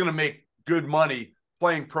still going to make good money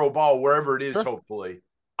playing pro ball wherever it is. Sure. Hopefully,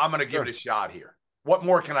 I'm going to give it a shot here. What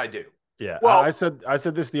more can I do? Yeah, well, I said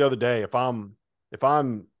this the other day. If I'm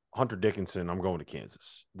Hunter Dickinson, I'm going to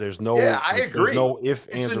Kansas. There's no, I agree. There's no if,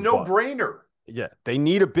 it's ands, a or no-brainer. but. Yeah, they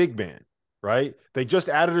need a big man, right? They just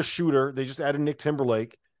added a shooter. They just added Nick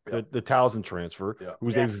Timberlake, the Towson transfer,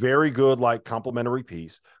 who's a very good, like, complementary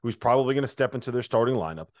piece, who's probably going to step into their starting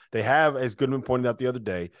lineup. They have, as Goodman pointed out the other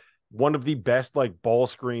day, one of the best, like, ball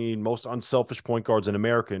screen, most unselfish point guards in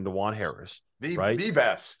America in DeJuan Harris. The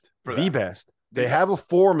best. The best. They have a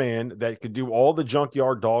four-man that could do all the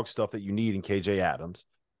junkyard dog stuff that you need in KJ Adams.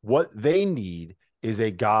 What they need is a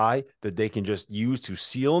guy that they can just use to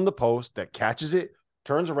seal in the post, that catches it,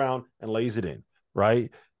 turns around, and lays it in, right?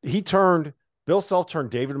 Bill Self turned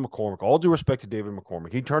David McCormick, all due respect to David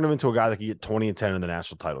McCormick, he turned him into a guy that could get 20 and 10 in the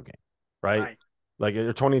national title game, right? Like,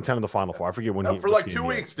 20 and 10 in the Final Four. I forget when for like 2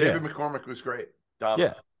 weeks, David McCormick was great.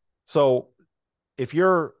 Dominant. Yeah. So if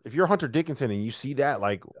you're Hunter Dickinson and you see that,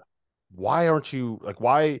 like, why aren't you, like,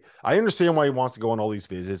 why? I understand why he wants to go on all these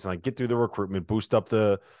visits and, like, get through the recruitment, boost up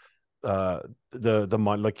the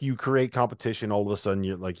money. Like, you create competition, all of a sudden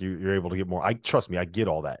you're able to get more. Trust me, I get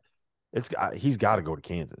all that. He's got to go to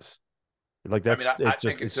Kansas. Like, that's,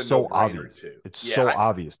 it's so obvious. Too. It's so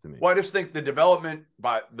obvious to me. Well, I just think the development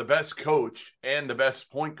by the best coach and the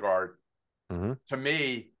best point guard, to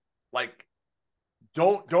me, like,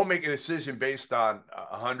 don't make a decision based on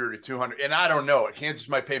 100 or 200. And I don't know. Kansas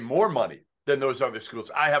might pay more money than those other schools.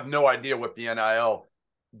 I have no idea what the NIL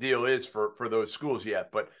deal is for those schools yet.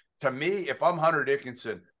 But to me, if I'm Hunter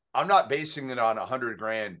Dickinson, I'm not basing it on 100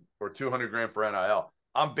 grand or 200 grand for NIL.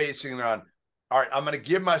 I'm basing it on, all right, I'm going to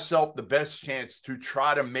give myself the best chance to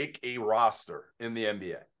try to make a roster in the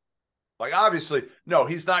NBA. Like, obviously, no,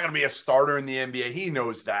 he's not going to be a starter in the NBA. He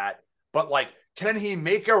knows that. But, like, can he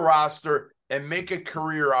make a roster and make a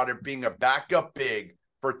career out of being a backup big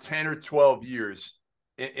for 10 or 12 years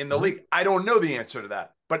in the league? I don't know the answer to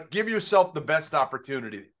that, but give yourself the best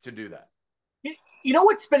opportunity to do that. You know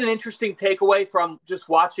what's been an interesting takeaway from just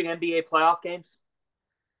watching NBA playoff games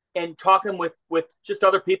and talking with just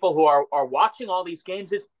other people who are watching all these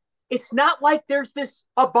games is it's not like there's this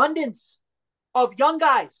abundance of young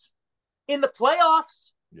guys in the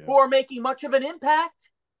playoffs who are making much of an impact.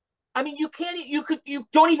 I mean, you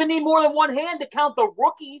don't even need more than one hand to count the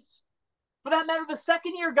rookies. For that matter, the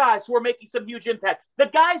second-year guys who are making some huge impact. The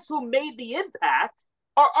guys who made the impact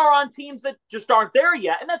are on teams that just aren't there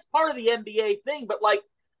yet, and that's part of the NBA thing. But, like,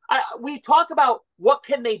 we talk about what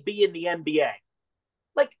can they be in the NBA.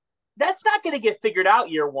 Like, that's not going to get figured out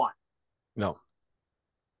year one. No,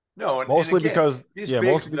 mostly again, because these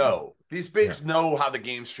bigs know. These bigs know how the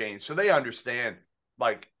game's changed, so they understand.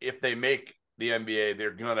 Like, if they make the NBA,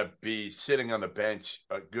 they're going to be sitting on the bench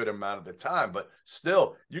a good amount of the time. But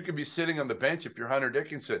still, you could be sitting on the bench if you're Hunter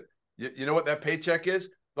Dickinson. You know what that paycheck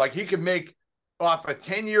is? Like, he could make, off a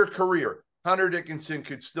 10-year career, Hunter Dickinson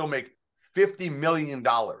could still make $50 million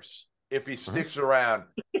if he sticks around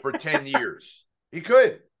for 10 years. He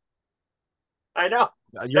could. I know.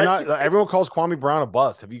 Everyone calls Kwame Brown a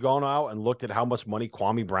bust. Have you gone out and looked at how much money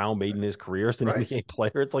Kwame Brown made in his career as an NBA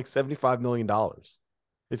player? It's like $75 million.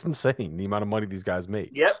 It's insane the amount of money these guys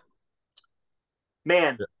make. Yep.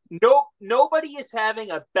 Man, nobody is having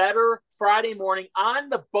a better Friday morning on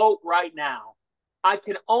the boat right now. I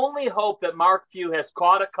can only hope that Mark Few has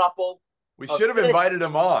caught a couple. We should have invited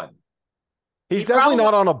him on. He's definitely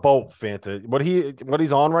not on a boat, Fanta. What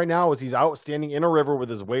he's on right now is he's out standing in a river with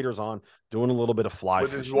his waders on, doing a little bit of fly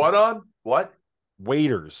with fishing. His what on? What?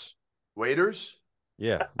 Waders. Waders?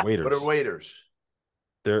 Yeah, waders. What are waders?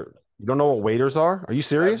 You don't know what waders are? Are you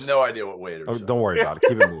serious? I have no idea what waders are. Don't worry about it.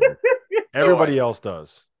 Keep it moving. Everybody else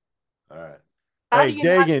does. All right. Hey,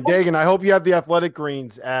 Dagan, I hope you have the Athletic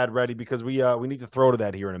Greens ad ready because we need to throw to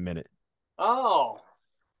that here in a minute. Oh.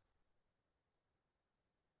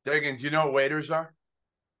 Dagan, do you know what waders are?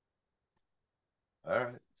 All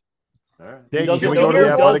right. Dagan, can we go to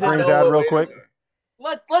the Athletic Greens ad real quick?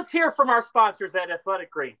 Let's hear from our sponsors at Athletic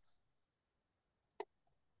Greens.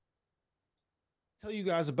 Tell you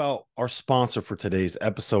guys about our sponsor for today's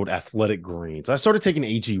episode, Athletic Greens. I started taking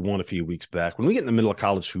AG1 a few weeks back. When we get in the middle of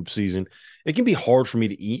college hoop season, it can be hard for me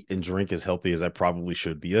to eat and drink as healthy as I probably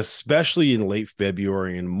should be, especially in late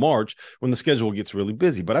February and March when the schedule gets really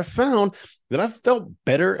busy. But I found that I've felt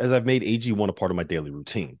better as I've made AG1 a part of my daily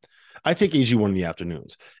routine. I take AG1 in the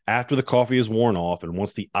afternoons after the coffee is worn off and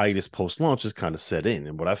once the itis post-lunch is kind of set in.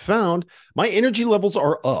 And what I found, my energy levels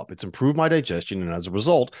are up. It's improved my digestion. And as a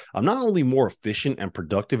result, I'm not only more efficient and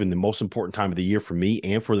productive in the most important time of the year for me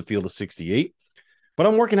and for the field of 68, but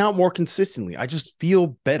I'm working out more consistently. I just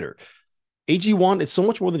feel better. AG1 is so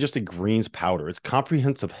much more than just a greens powder. It's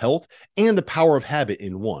comprehensive health and the power of habit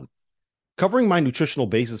in one. Covering my nutritional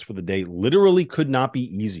basis for the day literally could not be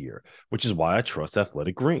easier, which is why I trust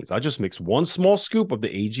Athletic Greens. I just mix one small scoop of the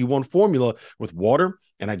AG1 formula with water,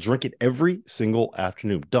 and I drink it every single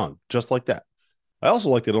afternoon. Done. Just like that. I also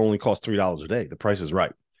like that it only costs $3 a day. The price is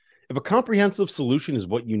right. If a comprehensive solution is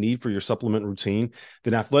what you need for your supplement routine,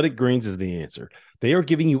 then Athletic Greens is the answer. They are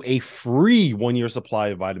giving you a free 1-year supply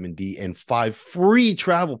of vitamin D and 5 free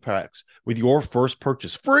travel packs with your first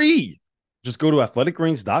purchase. Free! Just go to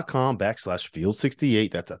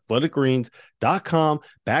athleticgreens.com/field68. That's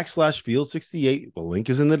athleticgreens.com/field68. The link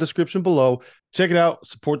is in the description below. Check it out.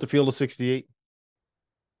 Support the Field of 68.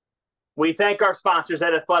 We thank our sponsors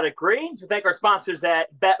at Athletic Greens. We thank our sponsors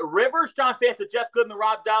at Bet Rivers. John Fanta, Jeff Goodman,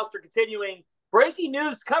 Rob Dowster continuing breaking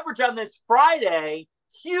news coverage on this Friday.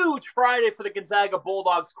 Huge Friday for the Gonzaga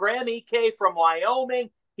Bulldogs. Graham Ike from Wyoming.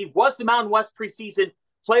 He was the Mountain West preseason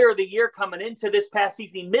player of the year coming into this past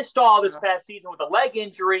season. He missed all this past season with a leg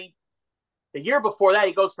injury. The year before that,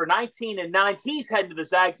 he goes for 19-9. He's heading to the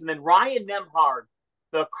Zags. And then Ryan Nembhard,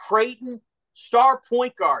 the Creighton star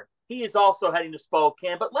point guard. He is also heading to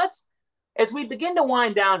Spokane. But as we begin to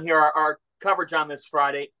wind down here, our coverage on this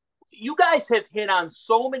Friday, you guys have hit on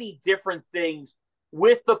so many different things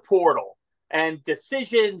with the portal and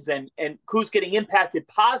decisions and who's getting impacted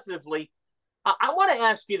positively. I want to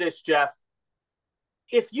ask you this, Jeff.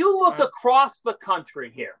 If you look across the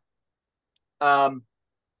country here,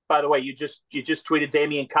 by the way, you just tweeted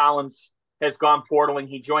Damian Collins has gone portaling.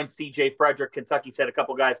 He joined CJ Frederick. Kentucky's had a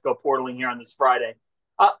couple guys go portaling here on this Friday.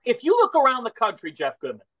 If you look around the country, Jeff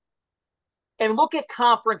Goodman, and look at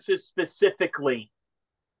conferences specifically,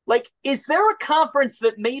 like, is there a conference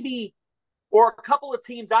that maybe, or a couple of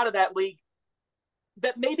teams out of that league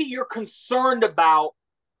that maybe you're concerned about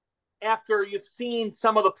after you've seen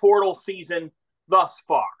some of the portal season thus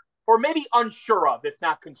far, or maybe unsure of, if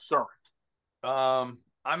not concerned? I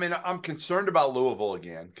mean, I'm concerned about Louisville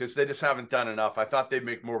again because they just haven't done enough. I thought they'd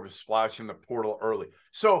make more of a splash in the portal early.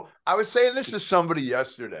 So I was saying this to somebody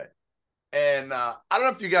yesterday, and I don't know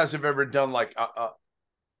if you guys have ever done like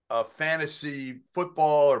a fantasy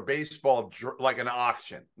football or baseball, like an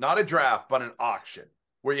auction, not a draft, but an auction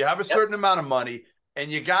where you have a certain amount of money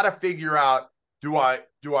and you got to figure out, do I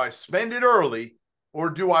spend it early, or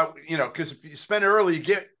do I, because if you spend it early, you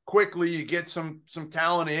get some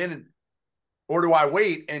talent in, or do I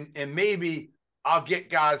wait and maybe I'll get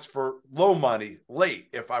guys for low money late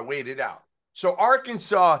if I wait it out. So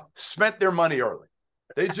Arkansas spent their money early.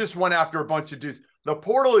 They just went after a bunch of dudes. The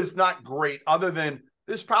portal is not great, other than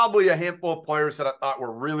there's probably a handful of players that I thought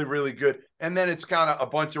were really, really good. And then it's kind of a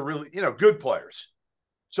bunch of really, good players.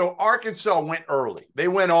 So Arkansas went early. They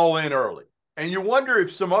went all in early. And you wonder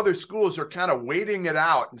if some other schools are kind of waiting it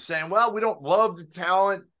out and saying, well, we don't love the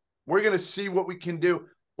talent. We're going to see what we can do.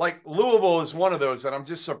 Like Louisville is one of those, and I'm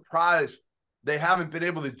just surprised they haven't been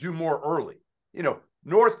able to do more early.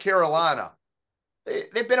 North Carolina,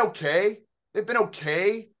 they've been okay. They've been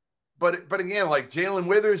okay. But again, like Jalen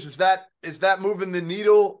Withers, is that moving the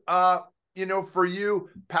needle, for you?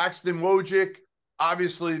 Paxton Wojcik,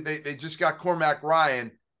 obviously they just got Cormac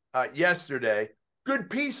Ryan yesterday. Good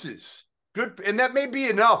pieces. Good. And that may be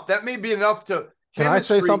enough. That may be enough to. Can I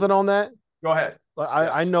say something on that? Go ahead.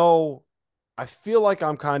 I know, I feel like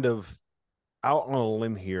I'm kind of out on a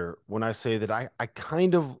limb here when I say that I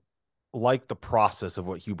kind of like the process of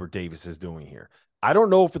what Hubert Davis is doing here. I don't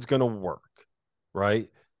know if it's going to work, right?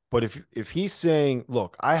 But if he's saying,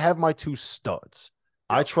 look, I have my two studs.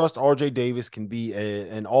 I trust RJ Davis can be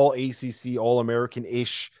an all ACC, all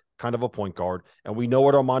American-ish kind of a point guard. And we know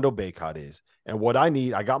what Armando Bacot is. And what I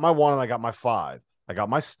need, I got my 1 and I got my 5. I got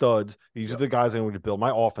my studs. These are the guys I'm going to build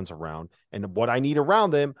my offense around. And what I need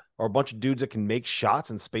around them are a bunch of dudes that can make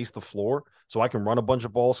shots and space the floor so I can run a bunch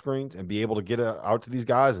of ball screens and be able to get out to these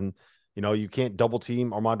guys. And, you can't double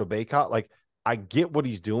team Armando Bacot. Like, I get what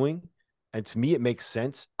he's doing. And to me, it makes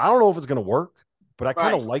sense. I don't know if it's going to work, but I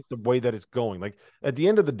kind of like the way that it's going. Like, at the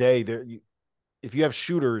end of the day, if you have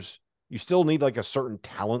shooters, you still need like a certain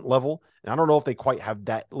talent level. And I don't know if they quite have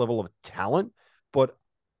that level of talent, but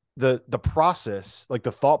the process, like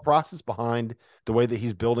the thought process behind the way that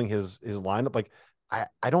he's building his lineup, like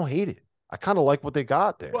I don't hate it. I kind of like what they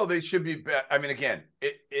got there. Well, they should be. I mean, again,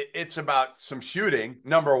 it's about some shooting.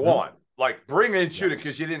 Number one, like bring in shooting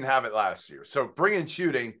because you didn't have it last year. So bring in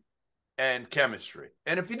shooting and chemistry.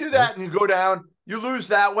 And if you do that and you go down, you lose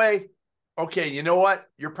that way. Okay, you know what?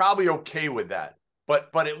 You're probably okay with that.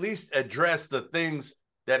 But at least address the things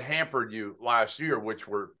that hampered you last year, which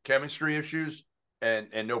were chemistry issues and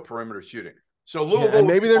no perimeter shooting. So Louisville, and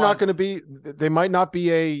maybe they're not going to be. They might not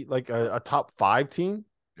be a top 5 team.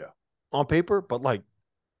 Yeah. On paper, but like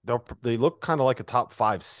they look kind of like a top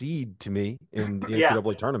 5 seed to me in the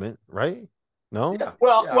NCAA tournament, right? No. Yeah.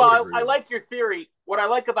 Well, I like your theory. What I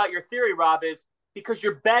like about your theory, Rob, is because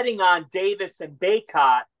you're betting on Davis and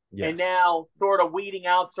Baycott, and now sort of weeding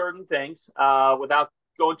out certain things without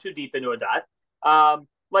going too deep into a dive.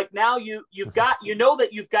 Like now you've got that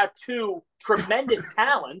you've got 2 tremendous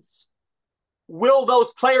talents. Will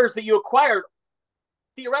those players that you acquired,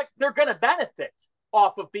 theoretically, they're going to benefit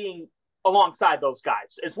off of being alongside those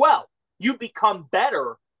guys as well. You become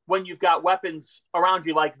better when you've got weapons around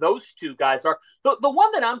you like those 2 guys are. The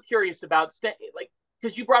one that I'm curious about, like,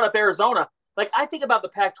 because you brought up Arizona, like I think about the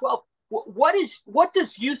Pac-12. What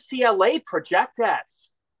does UCLA project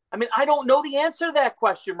as? I mean, I don't know the answer to that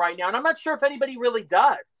question right now, and I'm not sure if anybody really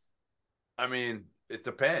does. I mean, it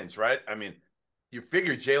depends, right? I mean, you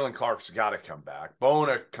figure Jalen Clark's got to come back.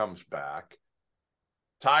 Bona comes back.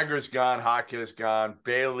 Tiger's gone. Hotke's gone.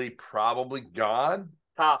 Bailey probably gone.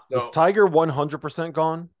 Tough. Is Tiger 100%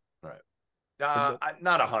 gone? Right.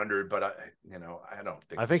 Not 100, but I don't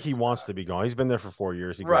think. I think he wants to be gone. He's been there for 4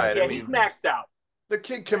 years. Right. Yeah, he's maxed out. The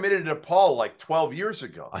kid committed to Paul like 12 years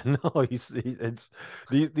ago. I know it's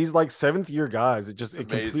these like 7th year guys. It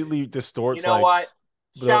completely distorts. You know what?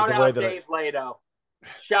 Shout out Dave Lato.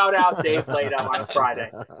 Shout out Dave Lato on Friday.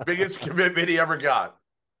 Biggest commitment he ever got.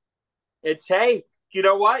 It's, hey, you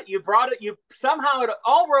know what? You brought it. You somehow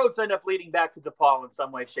all roads end up leading back to DePaul in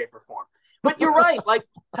some way, shape, or form. But you're right. Like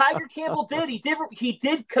Tiger Campbell did. He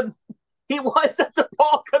was at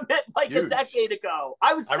DePaul commit like a decade ago.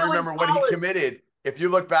 I remember when he committed. If you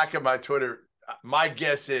look back at my Twitter, my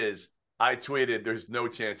guess is I tweeted, "There's no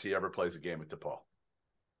chance he ever plays a game at DePaul."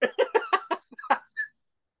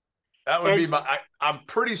 That would be I'm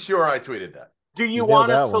pretty sure I tweeted that. Do you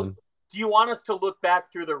want us to look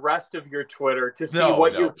back through the rest of your Twitter to see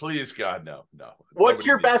you? Please, God, no. What's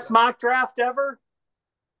your best mock draft ever?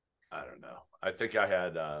 I don't know. I think I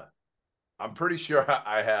had. I'm pretty sure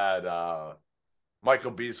I had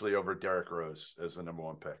Michael Beasley over Derrick Rose as the number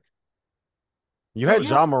 1 pick. You had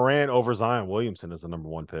John Morant over Zion Williamson as the number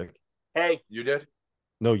 1 pick. Hey, you did?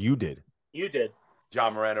 No, you did. You did.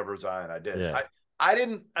 John Morant over Zion. I did. Yeah. I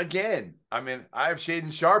didn't. Again, I mean, I have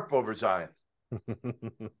Shaden Sharp over Zion.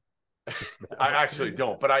 I actually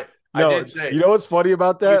don't, but I did say. You know what's funny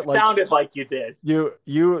about that? It sounded like you did.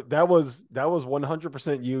 You that was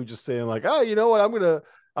 100% you just saying like, oh, you know what?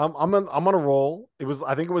 I'm on a roll.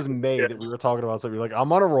 I think it was May that we were talking about something. You're like,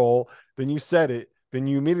 I'm on a roll. Then you said it. Then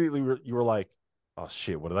you immediately you were like, oh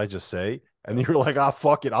shit, what did I just say? And then you were like,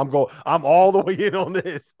 fuck it. I'm all the way in on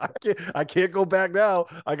this. I can't go back now.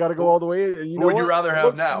 I got to go all the way in. And who would you rather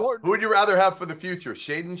have now? Smart. Who would you rather have for the future?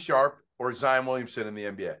 Shaden Sharp or Zion Williamson in the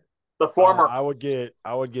NBA? The former. I would get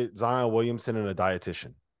Zion Williamson and a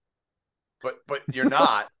dietitian. But you're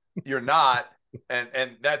not. You're not.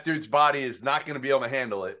 And that dude's body is not going to be able to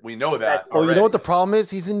handle it. We know that. Oh, you know what the problem is?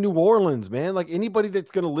 He's in New Orleans, man. Like anybody that's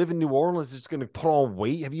going to live in New Orleans is just going to put on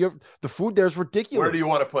weight. Have you ever? The food there is ridiculous. Where do you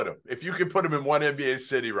want to put him? If you could put him in one NBA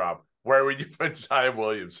city, Rob, where would you put Zion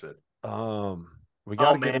Williamson? We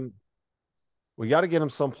got to get him. We got to get him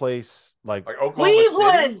someplace like Oklahoma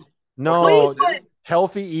Cleveland. City. No, Cleveland.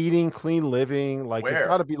 Healthy eating, clean living. Like Where? It's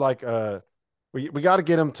got to be like We got to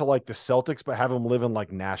get him to like the Celtics, but have him live in like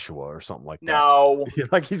Nashua or something like that. No,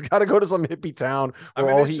 like he's got to go to some hippie town where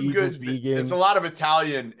all he eats is vegan. There's a lot of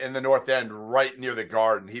Italian in the North End, right near the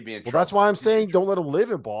Garden. He'd be in trouble. Well, that's why I'm saying don't let him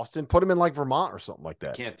live in Boston. Put him in like Vermont or something like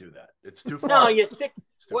that. You can't do that. It's too far. No, you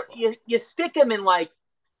stick him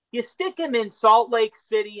in Salt Lake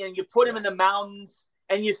City and you put him in the mountains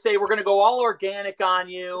and you say we're going to go all organic on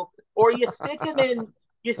you, or you stick him in.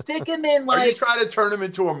 You stick him in like. Are you trying to turn him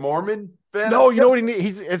into a Mormon fan? No, you know what he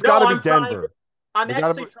needs. It's got to be Denver. I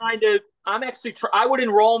would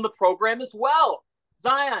enroll in the program as well.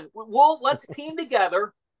 Zion, let's team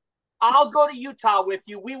together. I'll go to Utah with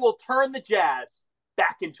you. We will turn the Jazz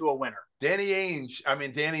back into a winner. Danny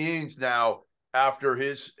Ainge now, after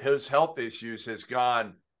his health issues, has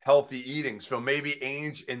gone healthy eating. So maybe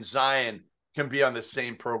Ainge and Zion can be on the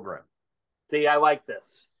same program. See, I like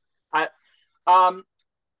this.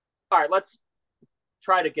 All right, let's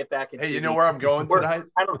try to get back into. Hey, you know where I'm going tonight?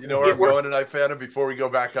 You know where I'm going tonight, Phantom, before we go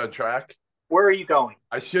back on track? Where are you going?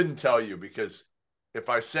 I shouldn't tell you because if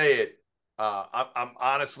I say it, I'm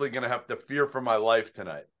honestly going to have to fear for my life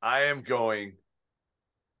tonight. I am going.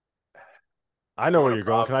 I know where you're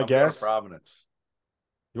going. Can I guess? Providence.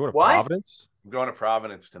 You want to Providence? I'm going to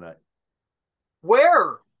Providence tonight.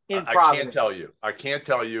 Where in Providence? I can't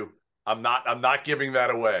tell you. I'm not giving that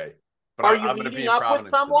away. But Are you meeting up with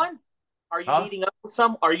someone? Are you meeting up with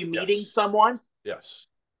some? Are you meeting someone? Yes.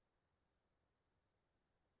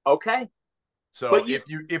 Okay. So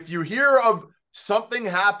if you hear of something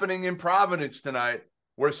happening in Providence tonight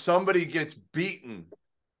where somebody gets beaten,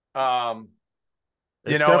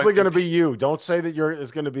 it's definitely going to be you. Don't say that you're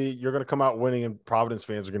going to come out winning and Providence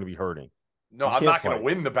fans are going to be hurting. No, I'm not going to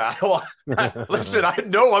win the battle. Listen, I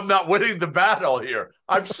know I'm not winning the battle here.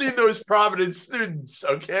 I've seen those Providence students.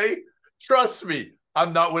 Okay, trust me,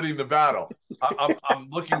 I'm not winning the battle. I'm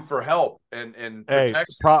looking for help and protection.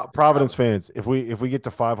 Hey, Providence fans, if we get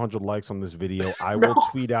to 500 likes on this video, I will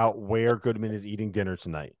tweet out where Goodman is eating dinner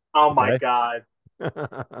tonight. Oh my God!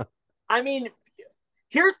 I mean,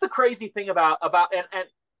 here's the crazy thing about and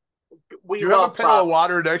we. Do you have a pail of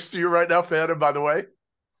water next to you right now, Phantom? By the way.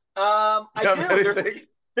 I do.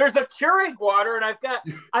 There's a Keurig water, and I've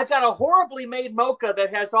got a horribly made mocha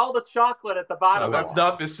that has all the chocolate at the bottom. No, that's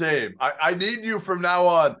not the same. I need you from now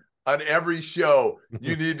on every show.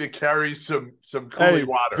 You need to carry some cooling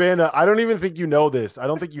water. Vanna, I don't even think you know this. I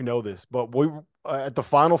don't think you know this, but we at the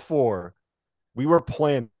Final Four, we were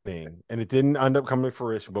planning, and it didn't end up coming to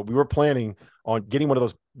fruition. But we were planning on getting one of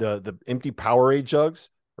those the empty Powerade jugs,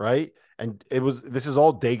 right? And this is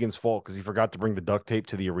all Dagan's fault because he forgot to bring the duct tape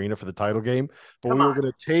to the arena for the title game. But we were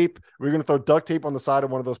going to throw duct tape on the side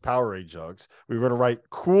of one of those Powerade jugs. We were going to write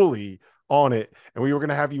Cooley on it. And we were going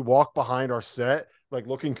to have you walk behind our set, like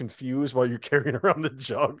looking confused while you're carrying around the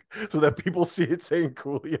jug so that people see it saying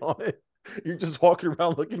Cooley on it. You're just walking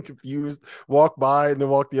around looking confused, walk by and then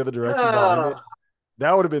walk the other direction behind it.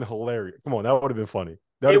 That would have been hilarious. Come on, that would have been funny.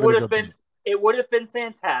 It would have been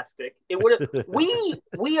fantastic. It would have.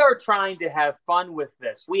 We are trying to have fun with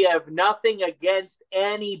this. We have nothing against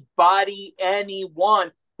anybody,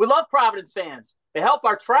 anyone. We love Providence fans. They help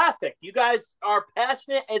our traffic. You guys are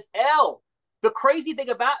passionate as hell. The crazy thing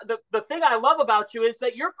about the thing I love about you is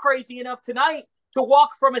that you're crazy enough tonight to walk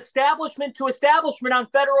from establishment to establishment on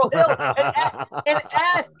Federal Hill and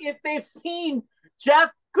ask if they've seen Jeff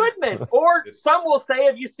Goodman, or some will say,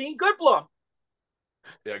 "Have you seen Goodblum?"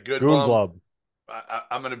 Yeah, Goodblum.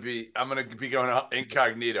 I'm gonna be going out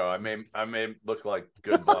incognito. I may look like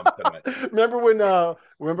Goodblum tonight. Remember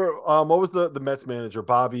what was the Mets manager,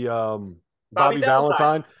 Bobby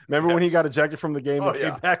Valentine? Remember when he got ejected from the game and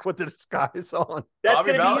came back with the disguise on?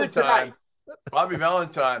 Bobby Valentine. Bobby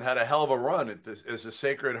Valentine had a hell of a run as a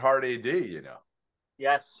Sacred Heart AD. You know.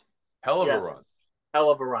 Yes. Hell of a run. Hell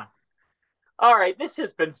of a run. All right, this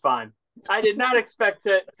has been fun. I did not expect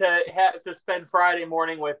to spend Friday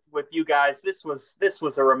morning with you guys. This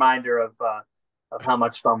was a reminder of how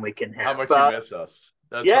much fun we can have. How much you miss us.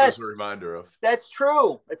 That's what it's a reminder of. That's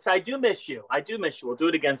true. I do miss you. We'll do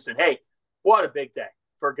it again soon. Hey, what a big day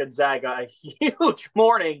for Gonzaga. A huge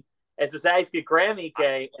morning as the Zags get Grammy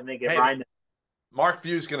Day and they get Ryan. Mark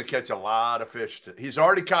Few's going to catch a lot of fish. He's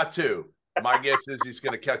already caught 2. My guess is he's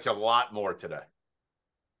going to catch a lot more today.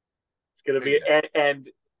 It's going to be and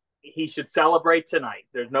he should celebrate tonight.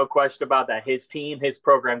 There's no question about that. His team, his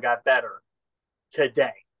program got better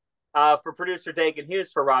today. For producer Dagan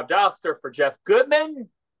Hughes, for Rob Doster, for Jeff Goodman.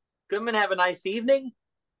 Goodman, have a nice evening.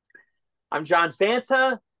 I'm John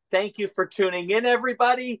Fanta. Thank you for tuning in,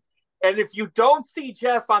 everybody. And if you don't see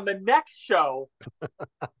Jeff on the next show,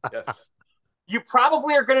 yes, you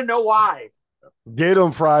probably are going to know why. Get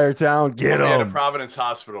him, Friartown. Get him. In a Providence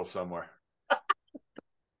hospital somewhere.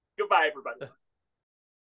 Goodbye, everybody.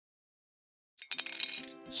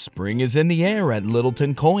 Spring is in the air at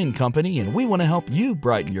Littleton Coin Company, and we want to help you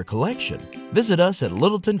brighten your collection. Visit us at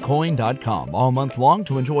littletoncoin.com all month long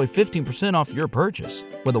to enjoy 15% off your purchase.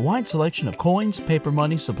 With a wide selection of coins, paper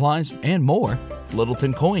money, supplies, and more,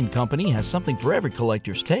 Littleton Coin Company has something for every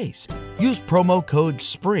collector's taste. Use promo code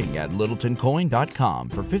SPRING at littletoncoin.com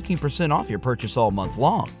for 15% off your purchase all month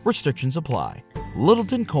long. Restrictions apply.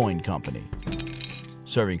 Littleton Coin Company.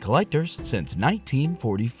 Serving collectors since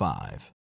 1945.